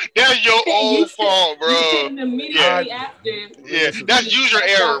real. That's your own fault, bro. You immediately after. Yeah, that's user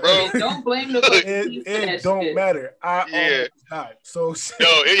error, bro. Don't blame the It don't shit. matter. I almost died. So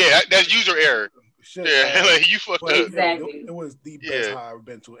no, that's user error. Shit, yeah, like you fucked up. Exactly. It was the best high I've ever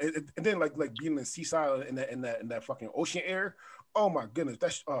been to, and then like being in the seaside in that fucking ocean air. Oh my goodness,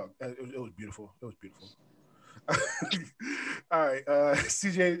 it was beautiful. It was beautiful. All right,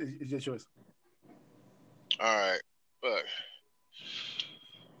 CJ, it's your choice. All right, fuck.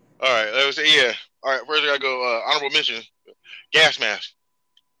 All right, let's say yeah. All right, first I gotta go. Honorable mention: gas mask.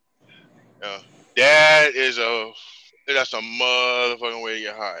 That's a motherfucking way to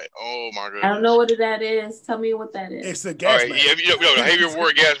get high. Oh my goodness. I don't know what that is. Tell me what that is. It's a gas mask. Yeah, have you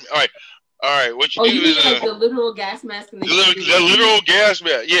wore gas? All right. What you do you is mean like the literal gas mask. The literal gas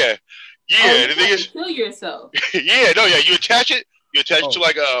mask. Yeah. The thing is, kill yourself. Yeah. You attach it. You attach it to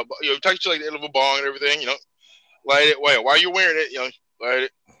like the end of a bong and everything. Light it. While you're wearing it, light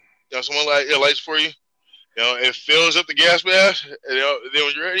it. Someone lights for you. It fills up the gas mask. And, then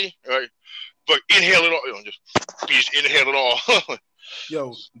when you're ready, right. But inhale it all. You just inhale it all.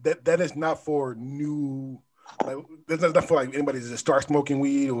 Yo, that is not for new. Like, that's not for like anybody to start smoking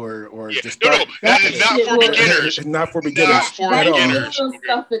weed or just start. That is not for beginners. It's not for beginners. Not for beginners. That's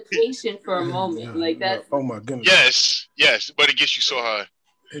suffocation for a moment. Like that. Oh my goodness. Yes, but it gets you so high.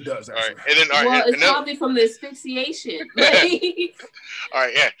 It does. All right, and then it's probably from the asphyxiation. All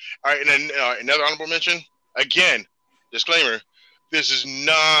right, yeah. All right, and then another honorable mention. Again, disclaimer. This is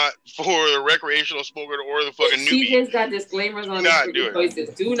not for the recreational smoker or the fucking newbie. She just got disclaimers on the choices.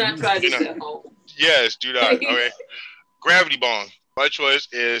 Do not try this at home. Yes, do not. Okay. Gravity bong. My choice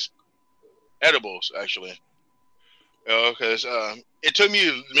is edibles, actually. Because it took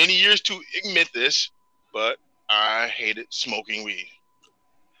me many years to admit this, but I hated smoking weed.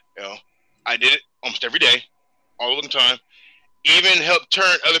 I did it almost every day, all of the time. Even helped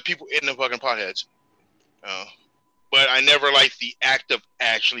turn other people into fucking potheads. But I never liked the act of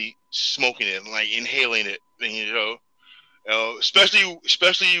actually smoking it, like inhaling it. Especially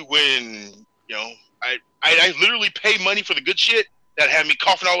when I literally pay money for the good shit that had me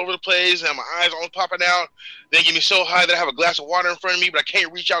coughing all over the place and my eyes all popping out. They get me so high that I have a glass of water in front of me, but I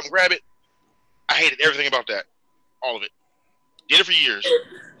can't reach out and grab it. I hated everything about that, all of it. Did it for years.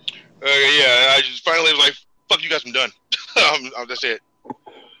 I just finally was like, "Fuck you guys, I'm done." That's it.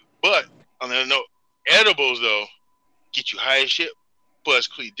 But on the other note, edibles though get you high as shit, but it's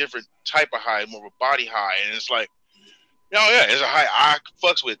completely different type of high, more of a body high, and it's like, it's a high I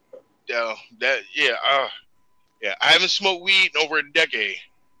fucks with. I haven't smoked weed in over a decade,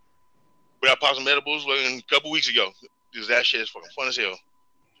 but I popped some edibles a couple weeks ago because that shit is fucking fun as hell.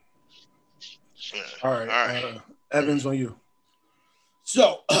 All right. Evans, on you.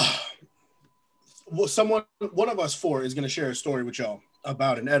 So, one of us four is going to share a story with y'all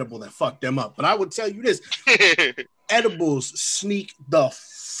about an edible that fucked them up. But I would tell you this: edibles sneak the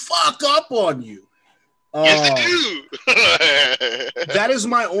fuck up on you. Yes, they do. That is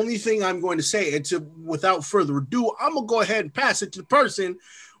my only thing I'm going to say. And without further ado, I'm gonna go ahead and pass it to the person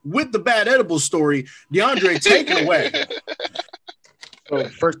with the bad edible story. DeAndre, take it away. So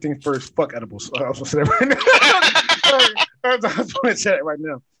first thing first, fuck edibles. I was gonna say that right now. I was going to say it right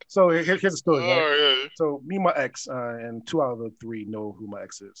now. So here's the story. Right? Yeah. So me and my ex, and 2 out of the 3 know who my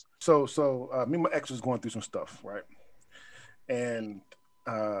ex is. So me and my ex was going through some stuff, right? And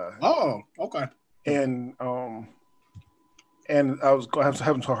okay. And I was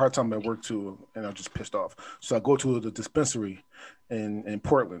having a hard time at work too, and I was just pissed off. So I go to the dispensary in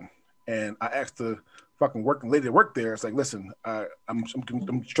Portland, and I asked the fucking lady that worked there. It's like, listen, I'm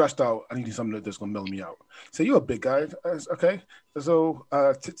stressed out. I need something that's gonna mellow me out. So you're a big guy, okay? So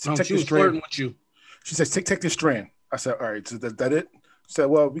take this strand. With you. She says, take this strand. I said, all right. So that it? She said,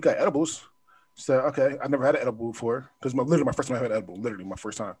 well, we got edibles. She said, okay. I never had an edible before because literally my first time I had an edible. Literally my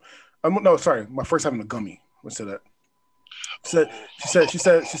first time. My first time in a gummy. Let's say that. She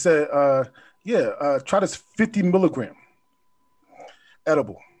said, try this 50 milligram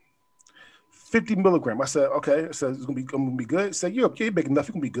edible. 50 milligram. I said, okay. I said, I'm gonna be good. She said, you're big enough.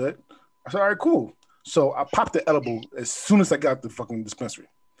 You can be good. I said, all right, cool. So I popped the edible as soon as I got the fucking dispensary.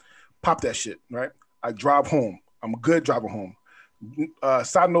 Pop that shit, right? I drive home. I'm good driving home.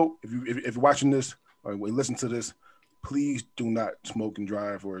 Side note, if you're watching this or listen to this, please do not smoke and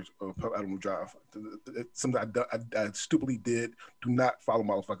drive or edible drive. It's something I stupidly did. Do not follow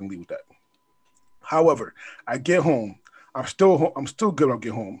my fucking lead with that. However, I get home. I'm still good when I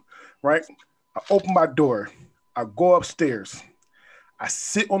get home, right? I open my door. I go upstairs. I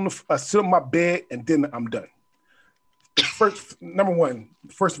sit on my bed, and then I'm done. First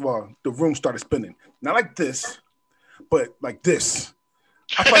of all, the room started spinning. Not like this, but like this.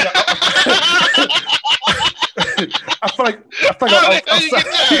 I feel like I was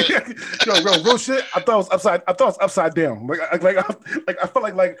upside. Yo, real shit. I thought I was upside down. I felt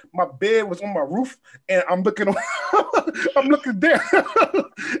like my bed was on my roof, and I'm looking down. And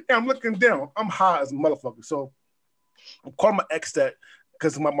I'm looking down. I'm high as a motherfucker. So I'm calling my ex that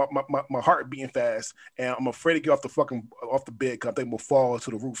because my heart beating fast, and I'm afraid to get off the bed because I think we'll fall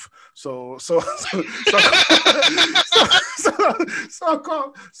to the roof. So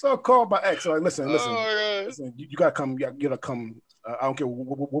I called my ex. So like, listen, you gotta come. You gotta come. I don't care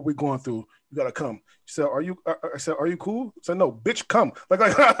what we're going through. You gotta come. She said, "Are you?" I said, "Are you cool?" I said, "No, bitch, come." Like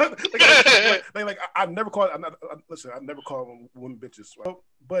I never call. Listen, I never call women bitches. Right?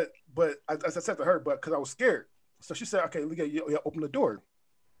 But as I said to her, because I was scared. So she said, "Okay, you open the door."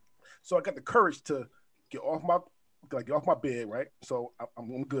 So I got the courage to get off my bed, right? So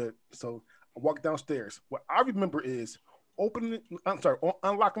I'm good. So I walk downstairs. What I remember is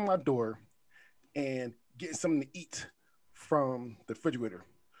unlocking my door and getting something to eat from the refrigerator.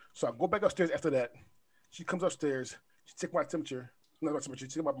 So I go back upstairs after that. She comes upstairs. She takes my temperature. Not my temperature.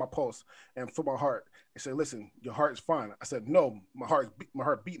 She takes my pulse and feel my heart. And said, "Listen, your heart is fine." I said, "No, my heart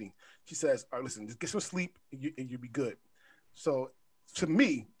beating." She says, "All right, listen, just get some sleep and you'll be good." So to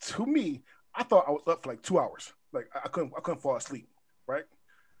me, I thought I was up for like 2 hours. Like I couldn't fall asleep. Right?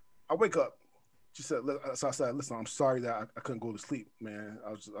 I wake up. She said, so I said, "Listen, I'm sorry that I couldn't go to sleep, man.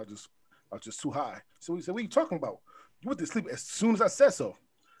 I was just too high." So he said, "What are you talking about? You went to sleep as soon as I said so."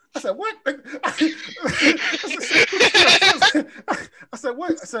 I said, "What?" I said,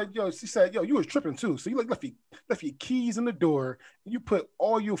 "What?" I said, "Yo." She said, "Yo, you was tripping too. So you left your keys in the door, and you put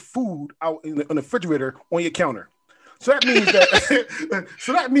all your food out in the refrigerator on your counter. So that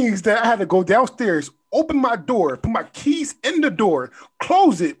means that I had to go downstairs, open my door, put my keys in the door,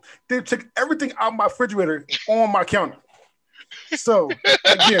 close it, then take everything out of my refrigerator on my counter." So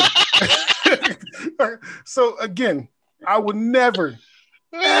again, I would never,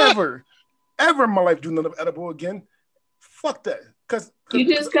 ever in my life do another edible again. Fuck that. Cause you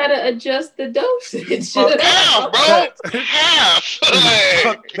just gotta adjust the dosage. Half, bro. Half.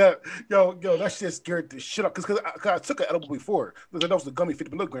 Fuck that. Yo, that shit scared the shit up. Cause I took an edible before. That was the gummy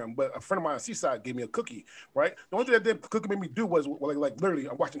 50 milligram. But a friend of mine at Seaside gave me a cookie. Right. The only thing that cookie made me do was like literally,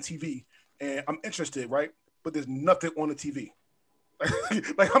 I'm watching TV and I'm interested. Right. But there's nothing on the TV.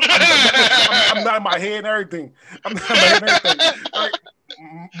 Like I'm not in my head and everything. Like,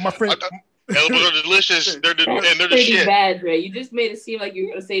 my friend. Edibles are delicious. They're the pretty shit. Bad, Dre. You just made it seem like you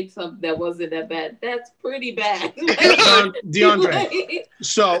were gonna say something that wasn't that bad. That's pretty bad. DeAndre.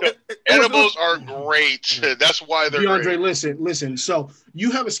 So edibles are great. That's why they're DeAndre, great. Listen. So you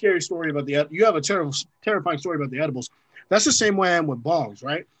have a scary story about you have a terrifying story about the edibles. That's the same way I am with bongs,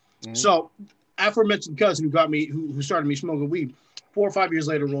 right? Mm-hmm. So aforementioned cousin who started me smoking weed, 4 or 5 years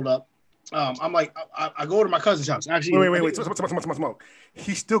later rolled up. I'm like, I go to my cousin's house. Actually, wait. Smoke.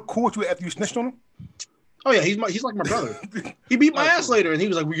 He's still cool with you after you snitched on him? Oh yeah, he's like my brother. He beat my ass later, and he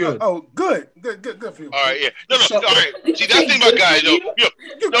was like, "We good." Oh, good for you. All right, yeah. No. All right. See, that's the thing about guys, yo. No.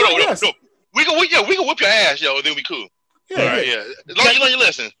 We can whip your ass, yo, and then we cool. Yeah, all right, yeah. As long as you learn your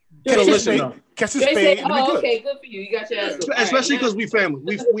lesson. Catch his spade. Okay, good for you. You got your ass. Especially because we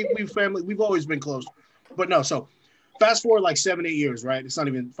family. We family. We've always been close. But no, so fast forward like 7-8 years, right? It's not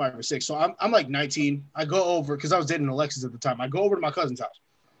even 5 or 6. So I'm like 19. I go over because I was dating Alexis at the time. I go over to my cousin's house,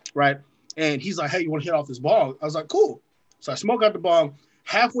 right? And he's like, "Hey, you want to hit off this bong?" I was like, "Cool." So I smoke out the bong.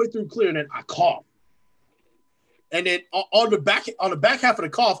 Halfway through clearing it, I cough. And then on the back half of the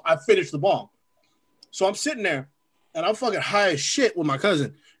cough, I finished the bong. So I'm sitting there, and I'm fucking high as shit with my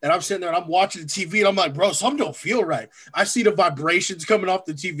cousin. And I'm sitting there, and I'm watching the TV, and I'm like, "Bro, something don't feel right." I see the vibrations coming off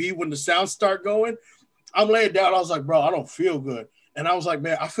the TV when the sounds start going. I'm laying down. I was like, "Bro, I don't feel good." And I was like,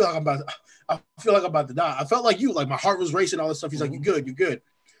 "Man, I feel like I'm about to die." I felt like you, like my heart was racing, all this stuff. He's like, "You good."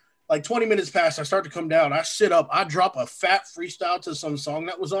 Like 20 minutes passed, I start to come down. I sit up. I drop a fat freestyle to some song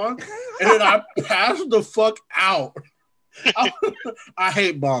that was on, and then I pass the fuck out. I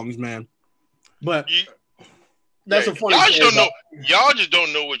hate bongs, man. But that's a funny thing. Y'all just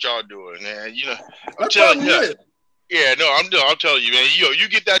don't know what y'all doing, man. You know, I'm telling you. Yeah, no, I'm telling you, man. You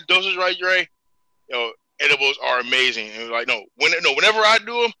get that dosage right, Dre. Edibles are amazing. And like, whenever I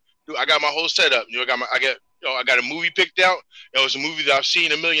do them, I got my whole setup. I got a movie picked out. It's a movie that I've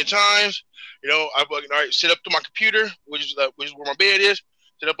seen a million times. I sit up to my computer, which is where my bed is.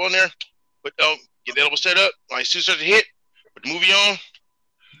 Sit up on there, but get the edible set up. Like, as soon as it starts to hit, put the movie on,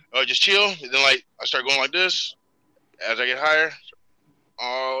 just chill. And then, like, I start going like this as I get higher,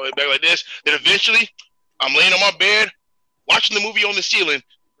 all the way back like this. Then eventually, I'm laying on my bed, watching the movie on the ceiling,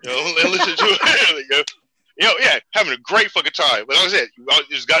 and listen to it. Yeah, having a great fucking time. But like I said,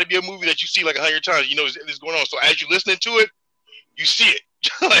 there's got to be a movie that you see like 100 times. You know this is going on. So as you're listening to it, you see it.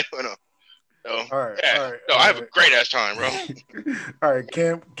 Like, all right. I have a great ass time, bro. All right,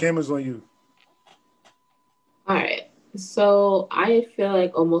 Cam is on you. All right. So I feel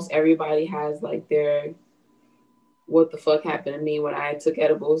like almost everybody has like their what the fuck happened to me when I took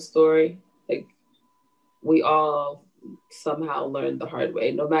edibles story. Like we all somehow learned the hard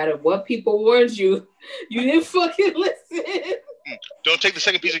way. No matter what people warned you, you didn't fucking listen. Don't take the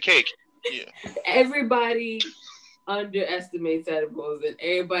second piece of cake. Yeah. Everybody underestimates edibles and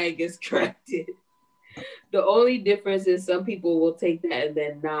everybody gets corrected. The only difference is some people will take that and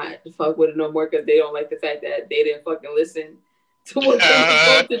then not fuck with it no more because they don't like the fact that they didn't fucking listen to what they were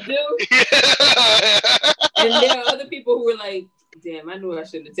supposed to do. And there are other people who were like, damn, I knew I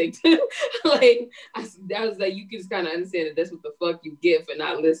shouldn't have taken it. Like, that was like, you can just kind of understand that that's what the fuck you get for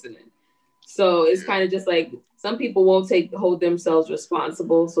not listening. So it's kind of just like, some people won't hold themselves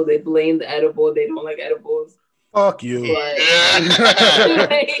responsible, so they blame the edible. They don't like edibles. Fuck you. But,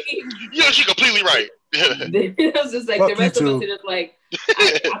 like, she's completely right. It was just like, fuck the rest of us are just like,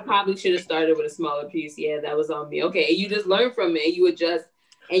 I probably should have started with a smaller piece. Yeah, that was on me. Okay, and you just learn from it, and you adjust,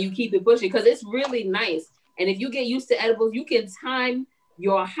 and you keep it pushing, because it's really nice. And if you get used to edibles, you can time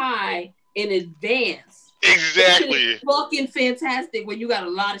your high in advance. Exactly. It's fucking fantastic when you got a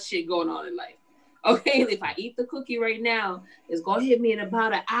lot of shit going on in life. Okay, if I eat the cookie right now, it's gonna hit me in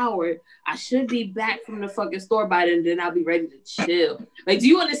about an hour. I should be back from the fucking store by then, and then I'll be ready to chill. Like, do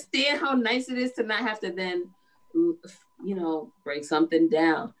you understand how nice it is to not have to then, break something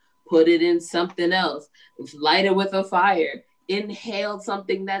down, put it in something else, light it with a fire, inhale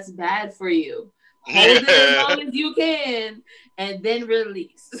something that's bad for you, hold it as long as you can, and then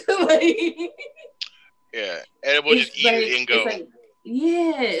release. Edible, just eat it and go.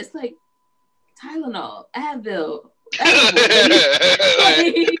 It's like Tylenol, Advil.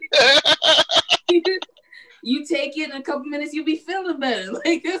 You take it in a couple minutes, you'll be feeling better.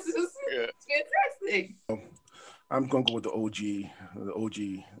 Like, this is fantastic. I'm gonna go with the OG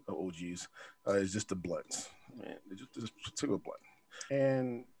of OGs. It's just the blunts, man. It's just a particular blunt.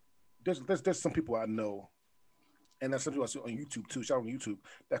 And there's some people I know, and there's some people I see on YouTube too. Shout out on YouTube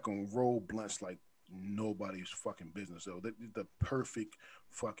that can roll blunts like nobody's fucking business. So they're the perfect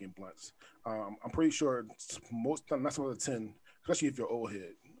fucking blunts. I'm pretty sure most, not some of the 10, especially if you're old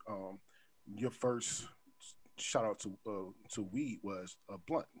head, your first shout out to weed was a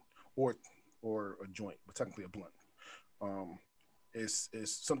blunt or a joint, but technically a blunt. It's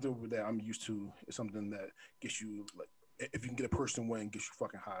something that I'm used to. It's something that gets you, like, if you can get a person win, gets you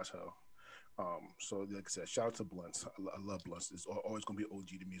fucking high as hell. So like I said, shout out to blunts. I love blunts. It's always gonna be OG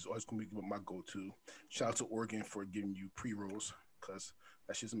to me. It's always gonna be my go-to. Shout out to Oregon for giving you pre-rolls, because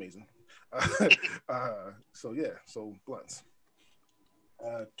that shit's amazing. So blunts.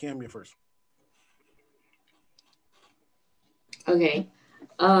 Cam, you first. Okay.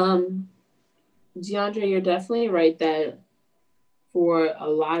 DeAndre, you're definitely right that for a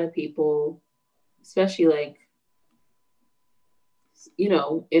lot of people, especially like,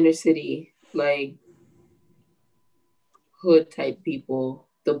 inner city, like hood type people,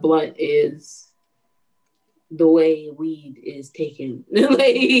 the blunt is the way weed is taken.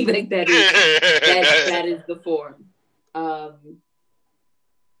 like that is the form.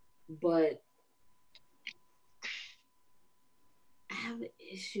 But I have an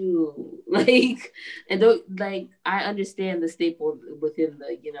issue, I understand the staple within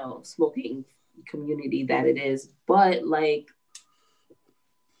the smoking community that it is, but like,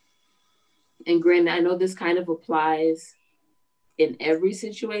 and granted, I know this kind of applies in every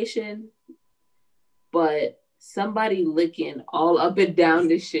situation, but somebody licking all up and down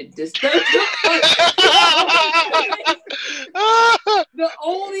this shit disturbs the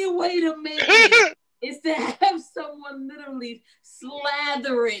only way to make it is to have someone literally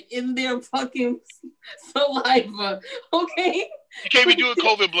slather it in their fucking saliva. Okay? You can't be doing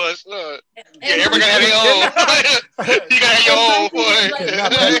COVID blunts. Everybody gotta have their own. You gotta have your own,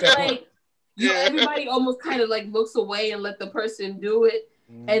 boy. Everybody almost kind of like looks away and let the person do it,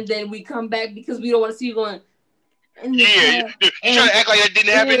 and then we come back because we don't want to see you going. You trying to act like that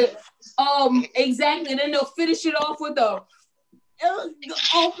didn't happen. Exactly. And then they'll finish it off with a.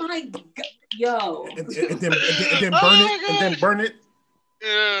 Oh my god, yo! And then burn it.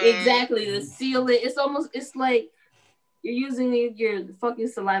 Exactly, to seal it. It's like You're using your fucking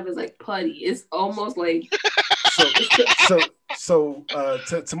saliva as like putty. It's almost like to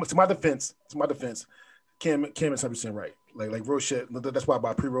my defense, Cam is 100% right. Like real shit. That's why I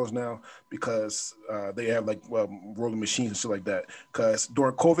buy pre-rolls now, because they have like rolling machines and shit like that. Because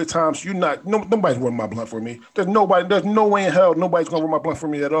during COVID times, nobody's rolling my blunt for me. There's no way in hell nobody's gonna roll my blunt for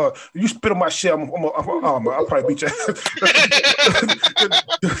me at all. If you spit on my shit, I'll probably beat you.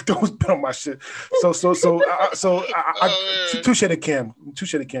 Don't spit on my shit. Touche to Cam.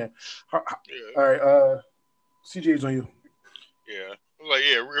 All right, CJ's on you. Yeah,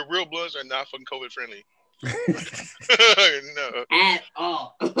 real blunts are not fucking COVID friendly. No, at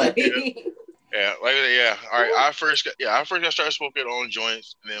all. Yeah. All right. I first got started smoking on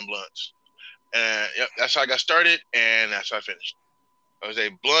joints and then blunts, and that's how I got started, and that's how I finished. I would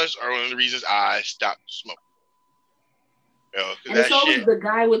say blunts are one of the reasons I stopped smoking. And it's always the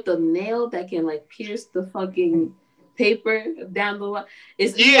guy with the nail that can like pierce the fucking paper down the line.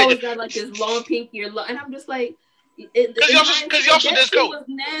 He always got like this long pinky and I'm just like. Because he also does coke. Was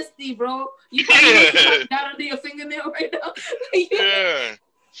nasty, bro. You probably got under your fingernail right now. Yeah.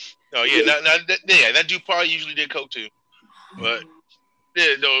 No, yeah, that dude probably usually did coke too, but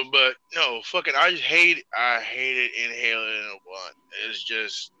fucking, I hated inhaling a blunt. It's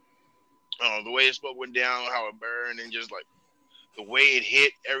just, the way the smoke went down, how it burned, and just like the way it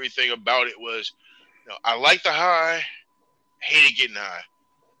hit. Everything about it was, I liked the high, hated getting high.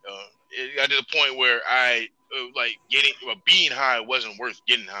 It got to the point where I. Being high wasn't worth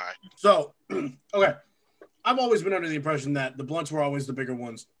getting high. So, okay. I've always been under the impression that the blunts were always the bigger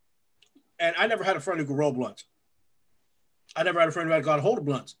ones. And I never had a friend who could roll blunts. I never had a friend who had got a hold of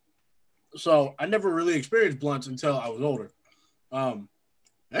blunts. So I never really experienced blunts until I was older.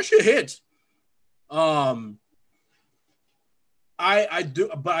 That shit hits. I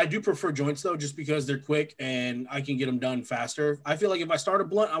do prefer joints though, just because they're quick and I can get them done faster. I feel like if I start a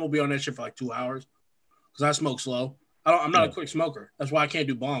blunt, I'm gonna be on that shit for like 2 hours. Because I smoke slow. I'm not a quick smoker. That's why I can't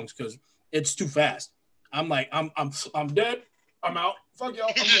do bongs, because it's too fast. I'm like, I'm dead. I'm out. Fuck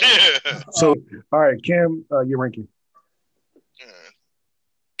y'all. So, all right, Cam, your ranking.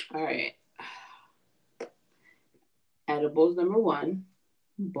 All right. Edibles number 1,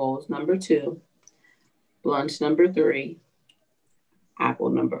 bowls number 2, blunts number 3, apple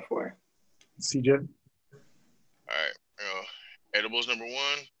number 4. CJ. All right. Edibles number 1,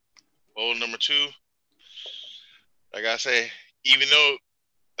 bowl number 2. Like I say, even though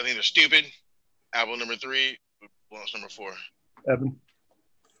I think they're stupid, apple number 3, blunts number 4. Evan.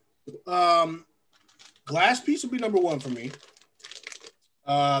 Glass piece will be number 1 for me.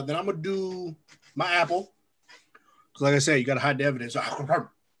 Then I'm gonna do my apple. Cause like I said, you gotta hide the evidence.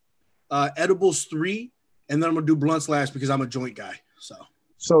 Edibles 3, and then I'm gonna do blunts last because I'm a joint guy. So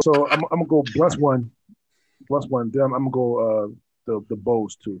I'm gonna go blunts 1. Then I'm gonna go the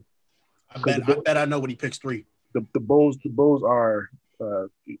bowls 2. I bet I know what he picks 3. The bowls are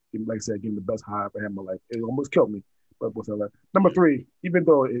like I said, getting the best high I've ever had in my life. It almost killed me, but what's that? Number 3, even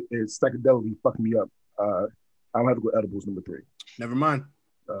though it's psychedelically fucking me up, I don't have to go edibles number 3. Never mind.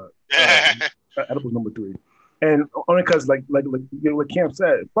 Edibles number 3, and only because like Cam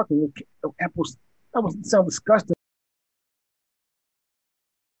said, fucking apples. That sound disgusting.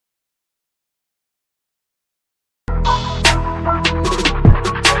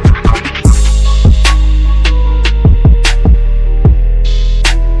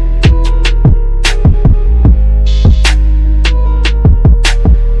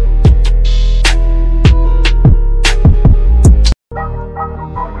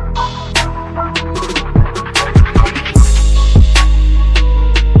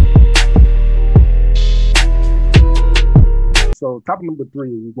 So topic number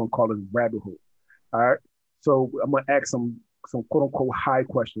 3, we're gonna call it rabbit hole. All right. So I'm gonna ask some quote unquote high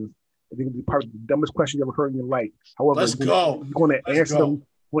questions. I think it'll be part of the dumbest question you ever heard in your life. However, you're gonna answer them.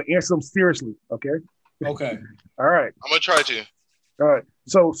 We'll answer them seriously. Okay. Okay. All right. I'm gonna try to. All right.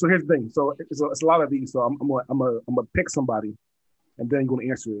 So here's the thing. So it's a lot of these. So I'm gonna pick somebody, and then you're gonna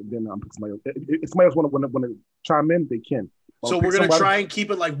answer it. Then I'm pick somebody else. If somebody else want to chime in, they can. So we're gonna try and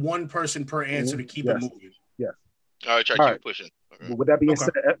keep it like one person per answer to keep it moving. Yes. All right, try to keep pushing. Okay. With that being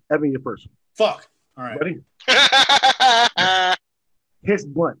said, Evan, you're first. Fuck. All right. Ready? His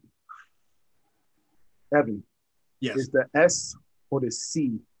blunt. Evan. Yes. Is the S or the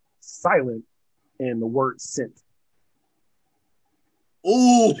C silent in the word scent?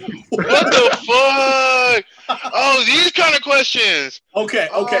 Ooh. What the fuck? Oh, these kind of questions. Okay.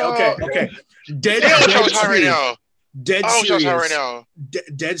 Dead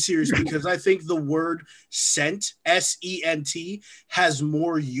serious because I think the word scent, SENT, has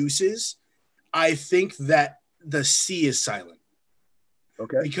more uses. I think that the C is silent.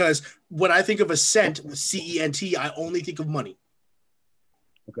 Okay. Because when I think of a cent, CENT, I only think of money.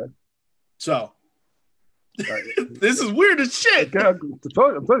 Okay. So Right. this is weird as shit. I'm telling you, it's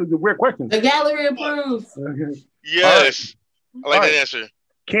a weird question. The gallery approves. Okay. Yes. I like All that right. answer.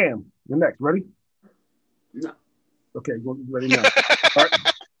 Cam, you're next. Ready? No. Okay, ready now. All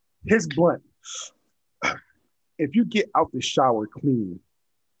right. His blunt. If you get out the shower clean,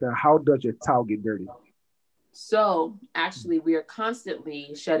 then how does your towel get dirty? So actually, we are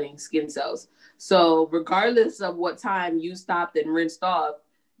constantly shedding skin cells. So regardless of what time you stopped and rinsed off,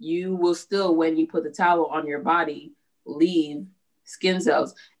 you will still, when you put the towel on your body, leave skin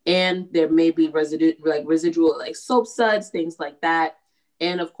cells. And there may be residual like soap suds, things like that.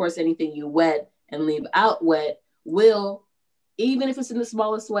 And of course, anything you wet and leave out wet will, even if it's in the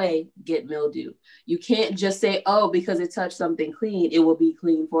smallest way, get mildew. You can't just say, oh, because it touched something clean, it will be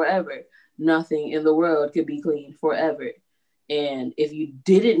clean forever. Nothing in the world could be clean forever. And if you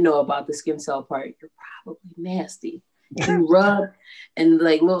didn't know about the skin cell part, you're probably nasty. You rub and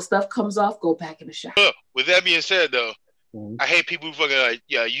like little stuff comes off, go back in the shower. With that being said, though, Mhm. I hate people who fucking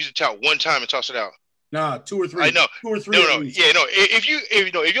use a towel one time and toss it out. Nah, 2 or 3. I know. 2 or 3. No. Yeah, no.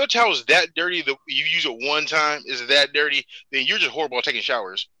 If your towel is that dirty, that you use it one time is that dirty, then you're just horrible at taking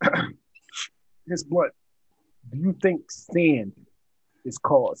showers. His blunt. Do you think sand is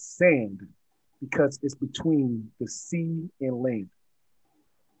called sand because it's between the sea and land?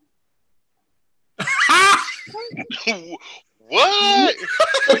 What?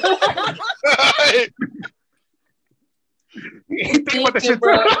 Think about that shit,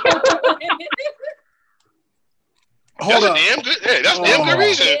 bro. Hold That's up. a damn good. Hey, that's a damn good Oh.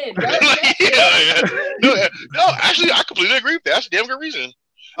 reason. Yeah, No, actually, I completely agree with that. That's a damn good reason.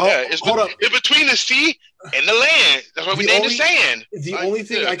 Oh, Yeah, it's hold up. It's between the sea and the land. That's why we The named only- it sand. The Right, only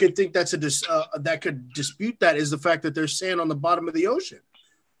thing yeah. I could think that could dispute that is the fact that there's sand on the bottom of the ocean.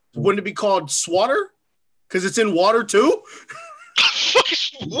 Wouldn't it be called swatter? Because it's in water too?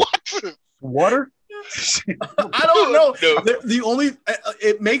 What? Water? I don't know. No. The only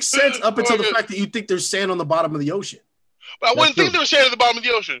it makes sense up until the fact that you think there's sand on the bottom of the ocean. But I wouldn't true. think there was sand at the bottom of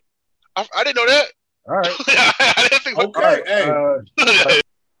the ocean. I didn't know that. All right. I didn't think. Okay. All right. Hey.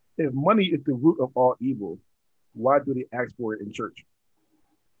 If money is the root of all evil, why do they ask for it in church?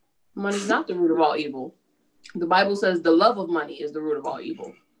 Money's not the root of all evil. The Bible says the love of money is the root of all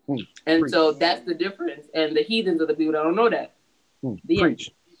evil. And Preach. so that's the difference. And the heathens are the people that don't know that. The end. Preach.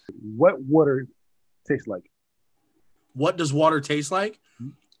 What water tastes like? What does water taste like?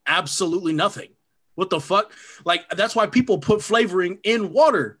 Absolutely nothing. What the fuck? Like that's why people put flavoring in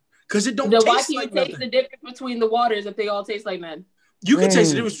water because it don't Then why taste can't like you taste nothing. the difference between the waters if they all taste like that? You can taste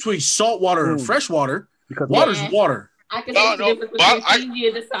the Mm. difference between salt water and Mm. fresh water. Because Water's Yeah. water. I can No, taste no, the difference but between Fiji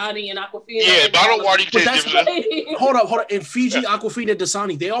and Dasani and Aquafina. Yeah, and bottled water you But can taste that's different. Hold up. In Fiji, Aquafina,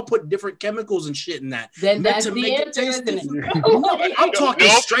 Dasani, they all put different chemicals and shit in that. Then meant that's to the make it answer, taste isn't it? No, I'm talking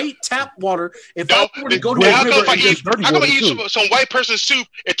No. straight tap water. If No, I were to go to how a come river if I and eat, just dirty how come I water, eat too. some white person's soup,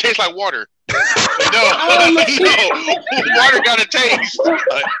 it tastes like water? No, Oh my no, water got a taste.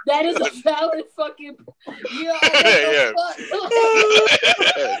 That is a valid fucking. Yo, Yeah. what the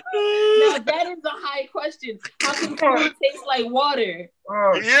fuck? Now that is a high question. How can food taste like water?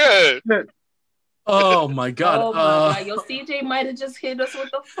 oh, Yeah. oh my god. Oh my god, yo, CJ might have just hit us with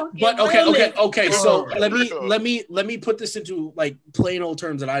the fucking. But realness. okay. So Oh. let me put this into like plain old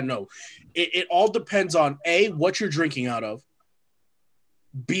terms that I know. It all depends on A, what you're drinking out of.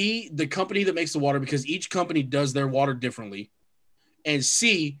 B, the company that makes the water, because each company does their water differently. And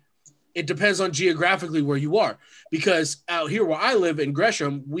C, it depends on geographically where you are. Because out here where I live in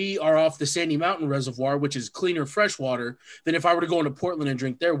Gresham, we are off the Sandy Mountain Reservoir, which is cleaner fresh water than if I were to go into Portland and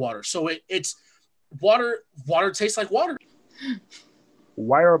drink their water. So it's water tastes like water.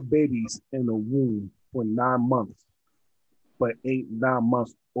 why are babies in the womb for 9 months, but ain't 9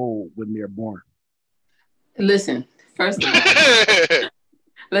 months old when they're born? Listen, first of all,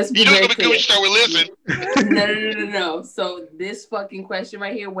 let's be You know very it's gonna be good when clear. you start with listen. No. So this fucking question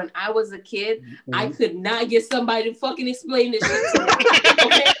right here, when I was a kid, I could not get somebody to fucking explain this shit to me.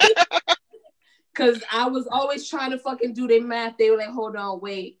 Okay? Because I was always trying to fucking do their math. They were like, hold on,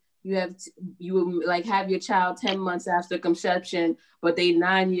 wait. You would like have your child 10 months after conception, but they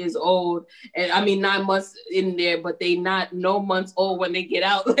 9 years old. And I mean 9 months in there, but they not no months old when they get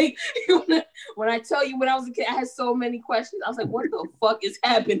out. Like when I tell you when I was a kid, I had so many questions. I was like, what the fuck is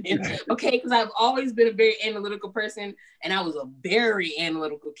happening? Okay, because I've always been a very analytical person, and I was a very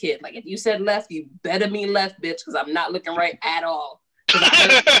analytical kid. Like if you said left, you better mean left, bitch, because I'm not looking right at all.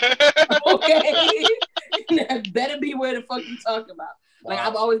 Okay. That better be where the fuck you talking about. Like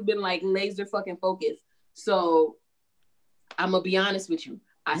I've always been like laser fucking focused. So I'm gonna be honest with you.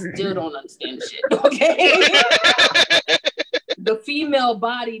 I still don't understand the shit. Okay. The female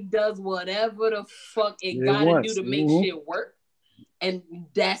body does whatever the fuck it gotta do to make shit work. And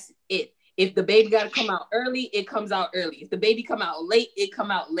that's it. If the baby gotta come out early, it comes out early. If the baby come out late, it come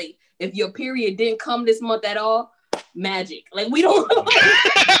out late. If your period didn't come this month at all, magic. Like we don't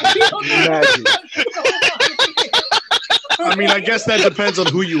Magic. I mean, I guess that depends on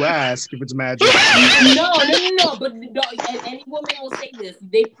who you ask. If it's magic, No. But no, any woman will say this.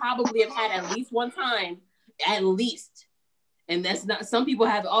 They probably have had at least one time, at least, and that's not. Some people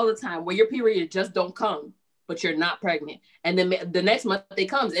have it all the time where your period just don't come, but you're not pregnant, and then the next month it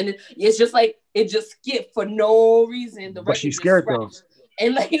comes, and it's just like it just skipped for no reason. The But she's scared though.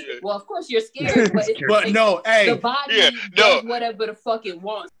 And like, well, of course you're scared, but, but like, no, hey, the body does whatever the fuck it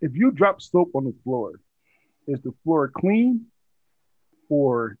wants. If you drop soap on the floor, is the floor clean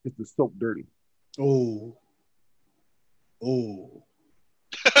or is the soap dirty? oh,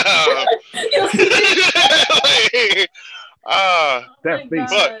 That face.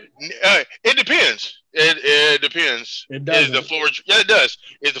 But it depends. It depends. It does. Is the floor? Yeah, it does.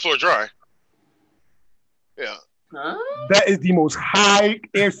 Is the floor dry? Yeah. Huh? That is the most high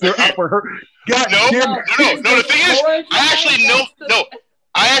answer I've ever heard. God No. damn. The thing is,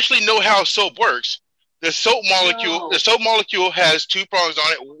 I actually know how soap works. The soap molecule has two prongs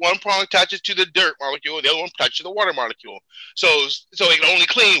on it. One prong attaches to the dirt molecule, the other one attaches to the water molecule. So it can only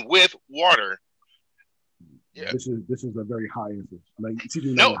clean with water. Yeah. This is a very high answer. Like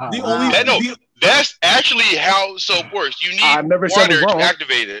No, that's actually how soap works. You I need never said it water was to wrong.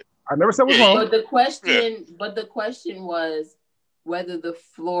 activate it. I never said it was Yeah. wrong. But the question was whether the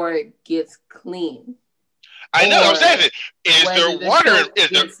floor gets clean. I know. I'm saying it. Is whether there the water? soap Is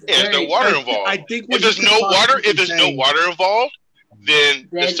gets there dirty. water involved? I think If there's no water involved, then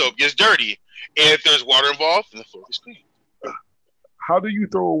the soap gets dirty. If there's water involved, then the floor is clean. How do you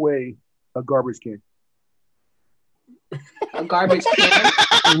throw away a garbage can? A garbage can.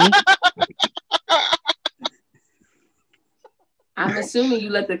 I'm assuming you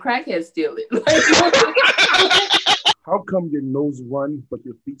let the crackhead steal it. How come your nose run but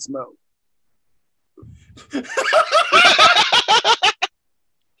your feet smell? Look,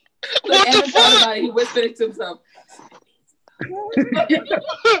 Evan thought about it. He whispered it to himself.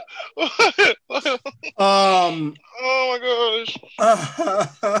 Oh my gosh.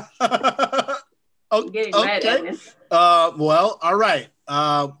 I'm getting mad at him. Well, all right.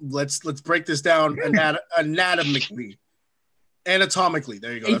 Let's break this down anatomically.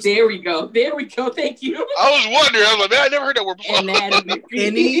 There you go. There we go. Thank you. I was wondering. I was like, man, I never heard that word before.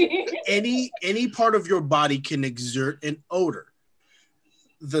 Any part of your body can exert an odor.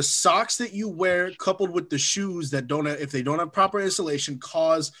 The socks that you wear, coupled with the shoes that if they don't have proper insulation,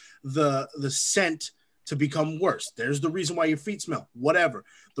 cause the scent to become worse. There's the reason why your feet smell. Whatever.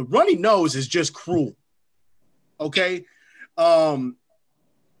 The runny nose is just cruel. Okay. For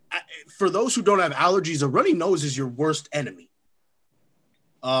those who don't have allergies, a runny nose is your worst enemy.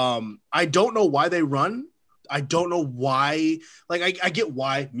 I don't know why they run. I don't know why. Like, I get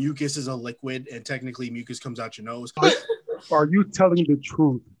why mucus is a liquid and technically mucus comes out your nose. Are you telling the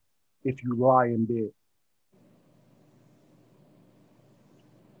truth if you lie in bed?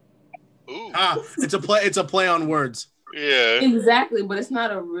 Ooh. It's a play on words. Yeah. Exactly, but it's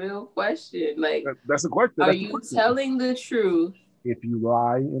not a real question. Like, That's a question. are you telling the truth if you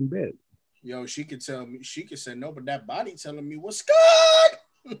lie in bed? Yo, she could tell me. She could say no, but that body telling me what's good.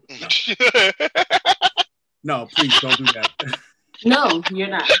 No, please don't do that. No, you're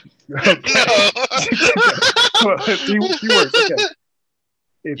not. Three words.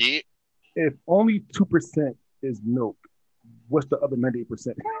 Okay. If only 2% is milk, what's the other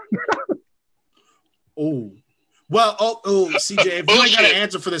 98%? Oh, well, CJ, if you ain't got an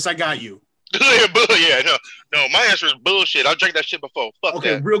answer for this, I got you. No, my answer is bullshit. I drank that shit before. Fuck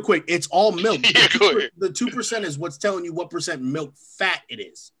okay, that. real quick, it's all milk. Yeah, go ahead. The 2% is what's telling you what percent milk fat it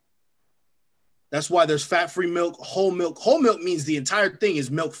is. That's why there's fat-free milk, whole milk. Whole milk means the entire thing is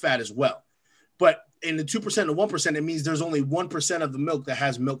milk fat as well. But in the 2% and 1%, it means there's only 1% of the milk that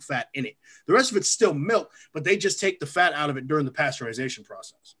has milk fat in it. The rest of it's still milk, but they just take the fat out of it during the pasteurization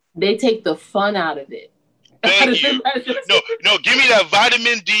process. They take the fun out of it. Thank you. No, give me that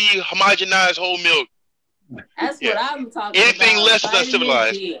vitamin D homogenized whole milk. That's what I'm talking Anything about. less than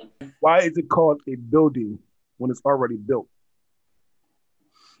uncivilized. Why is it called a building when it's already built?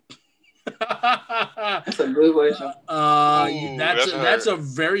 That's a good question. That's a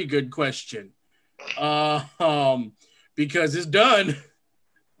very good question. Because it's done.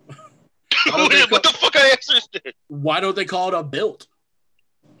 What the fuck I answered? Why don't they call it a built?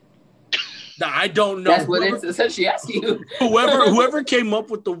 I don't know. That's what it's essentially asking you. Whoever came up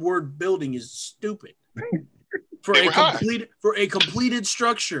with the word building is stupid. For a completed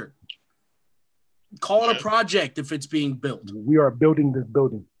structure. Call it a project if it's being built. We are building this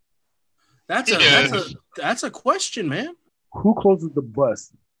building. That's a question, man. Who closes the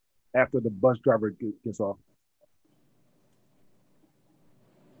bus after the bus driver gets off?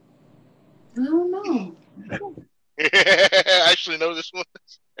 I don't know. I actually know this one.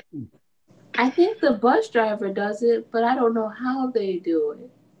 I think the bus driver does it, but I don't know how they do it.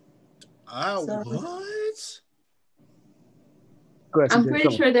 What? Ahead, I'm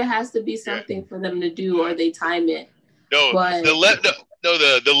pretty sure there has to be something for them to do, or they time it. No, but... the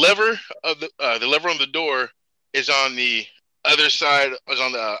lever of the lever on the door is on the other side. Is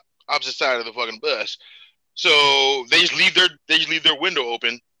on the opposite side of the fucking bus. So they just leave their window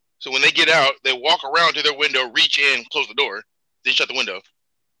open. So when they get out, they walk around to their window, reach in, close the door, then shut the window.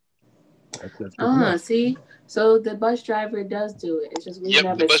 See, so the bus driver does do it. It's just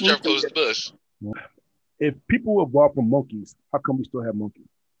the bus driver closes the bus. If people evolved from monkeys, how come we still have monkeys?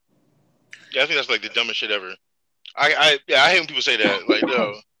 Yeah, I think that's like the dumbest shit ever. I hate when people say that. Like,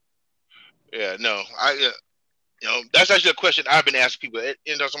 no, that's actually a question I've been asking people.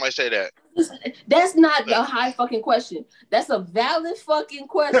 Somebody say that. That's not a high fucking question. That's a valid fucking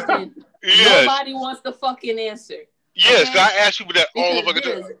question. Yes. Nobody wants the fucking answer. Yes, okay? I ask people that all the fucking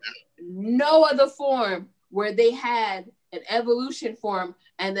time. No other form where they had an evolution form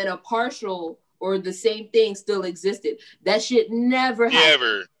and then a partial or the same thing still existed. That shit never happened.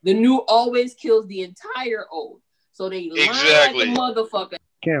 Never. The new always kills the entire old. So they lie like a motherfucker.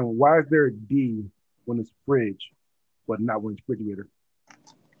 Cam, why is there a D when it's fridge, but not when it's refrigerator?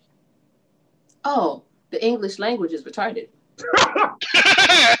 Oh, the English language is retarded.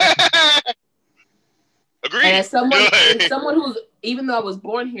 Agreed. And as someone who's, even though I was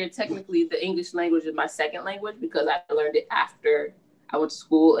born here, technically the English language is my second language because I learned it after I went to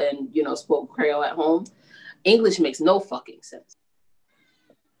school and, spoke Creole at home. English makes no fucking sense.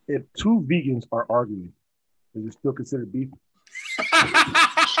 If two vegans are arguing, is it still considered beef?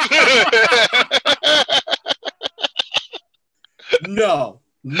 No,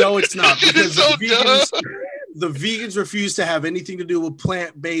 it's not. Because the vegans refuse to have anything to do with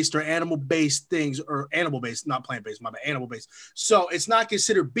plant-based or animal-based things, or animal-based, not plant-based, animal-based. So it's not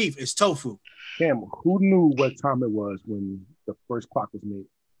considered beef, it's tofu. Cam, who knew what time it was when the first clock was made?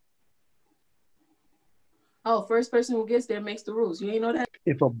 Oh, first person who gets there makes the rules. You ain't know that?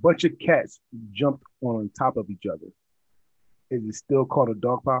 If a bunch of cats jumped on top of each other, is it still called a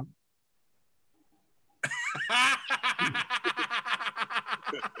dog pile?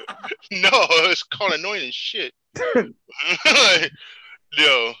 No, it's called annoying as shit.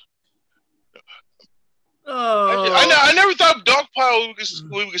 No. Oh. I never thought dog pile would be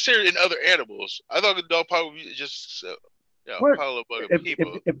considered in other animals. I thought the dog pile would be just a pile of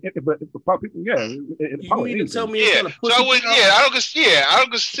people. If a pile of people, yeah. You mean to tell me I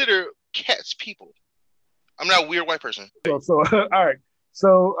don't consider cats people. I'm not a weird white person. So all right.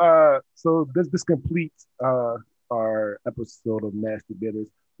 So this completes our episode of Nasty Bitters.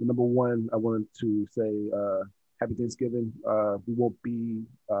 Number one, I wanted to say happy Thanksgiving. We won't be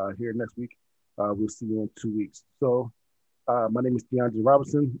here next week. We'll see you in 2 weeks. So my name is DeAndre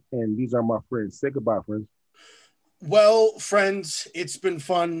Robinson, and these are my friends. Say goodbye, friends. Well, friends, it's been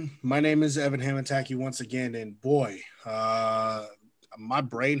fun. My name is Evan Hamataki once again, and boy, my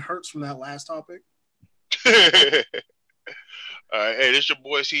brain hurts from that last topic. All right, hey, this is your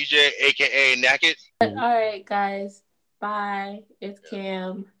boy CJ, aka Naked. All right, guys. Bye. It's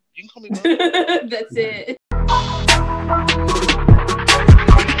Cam. You can call me Bob. That's it.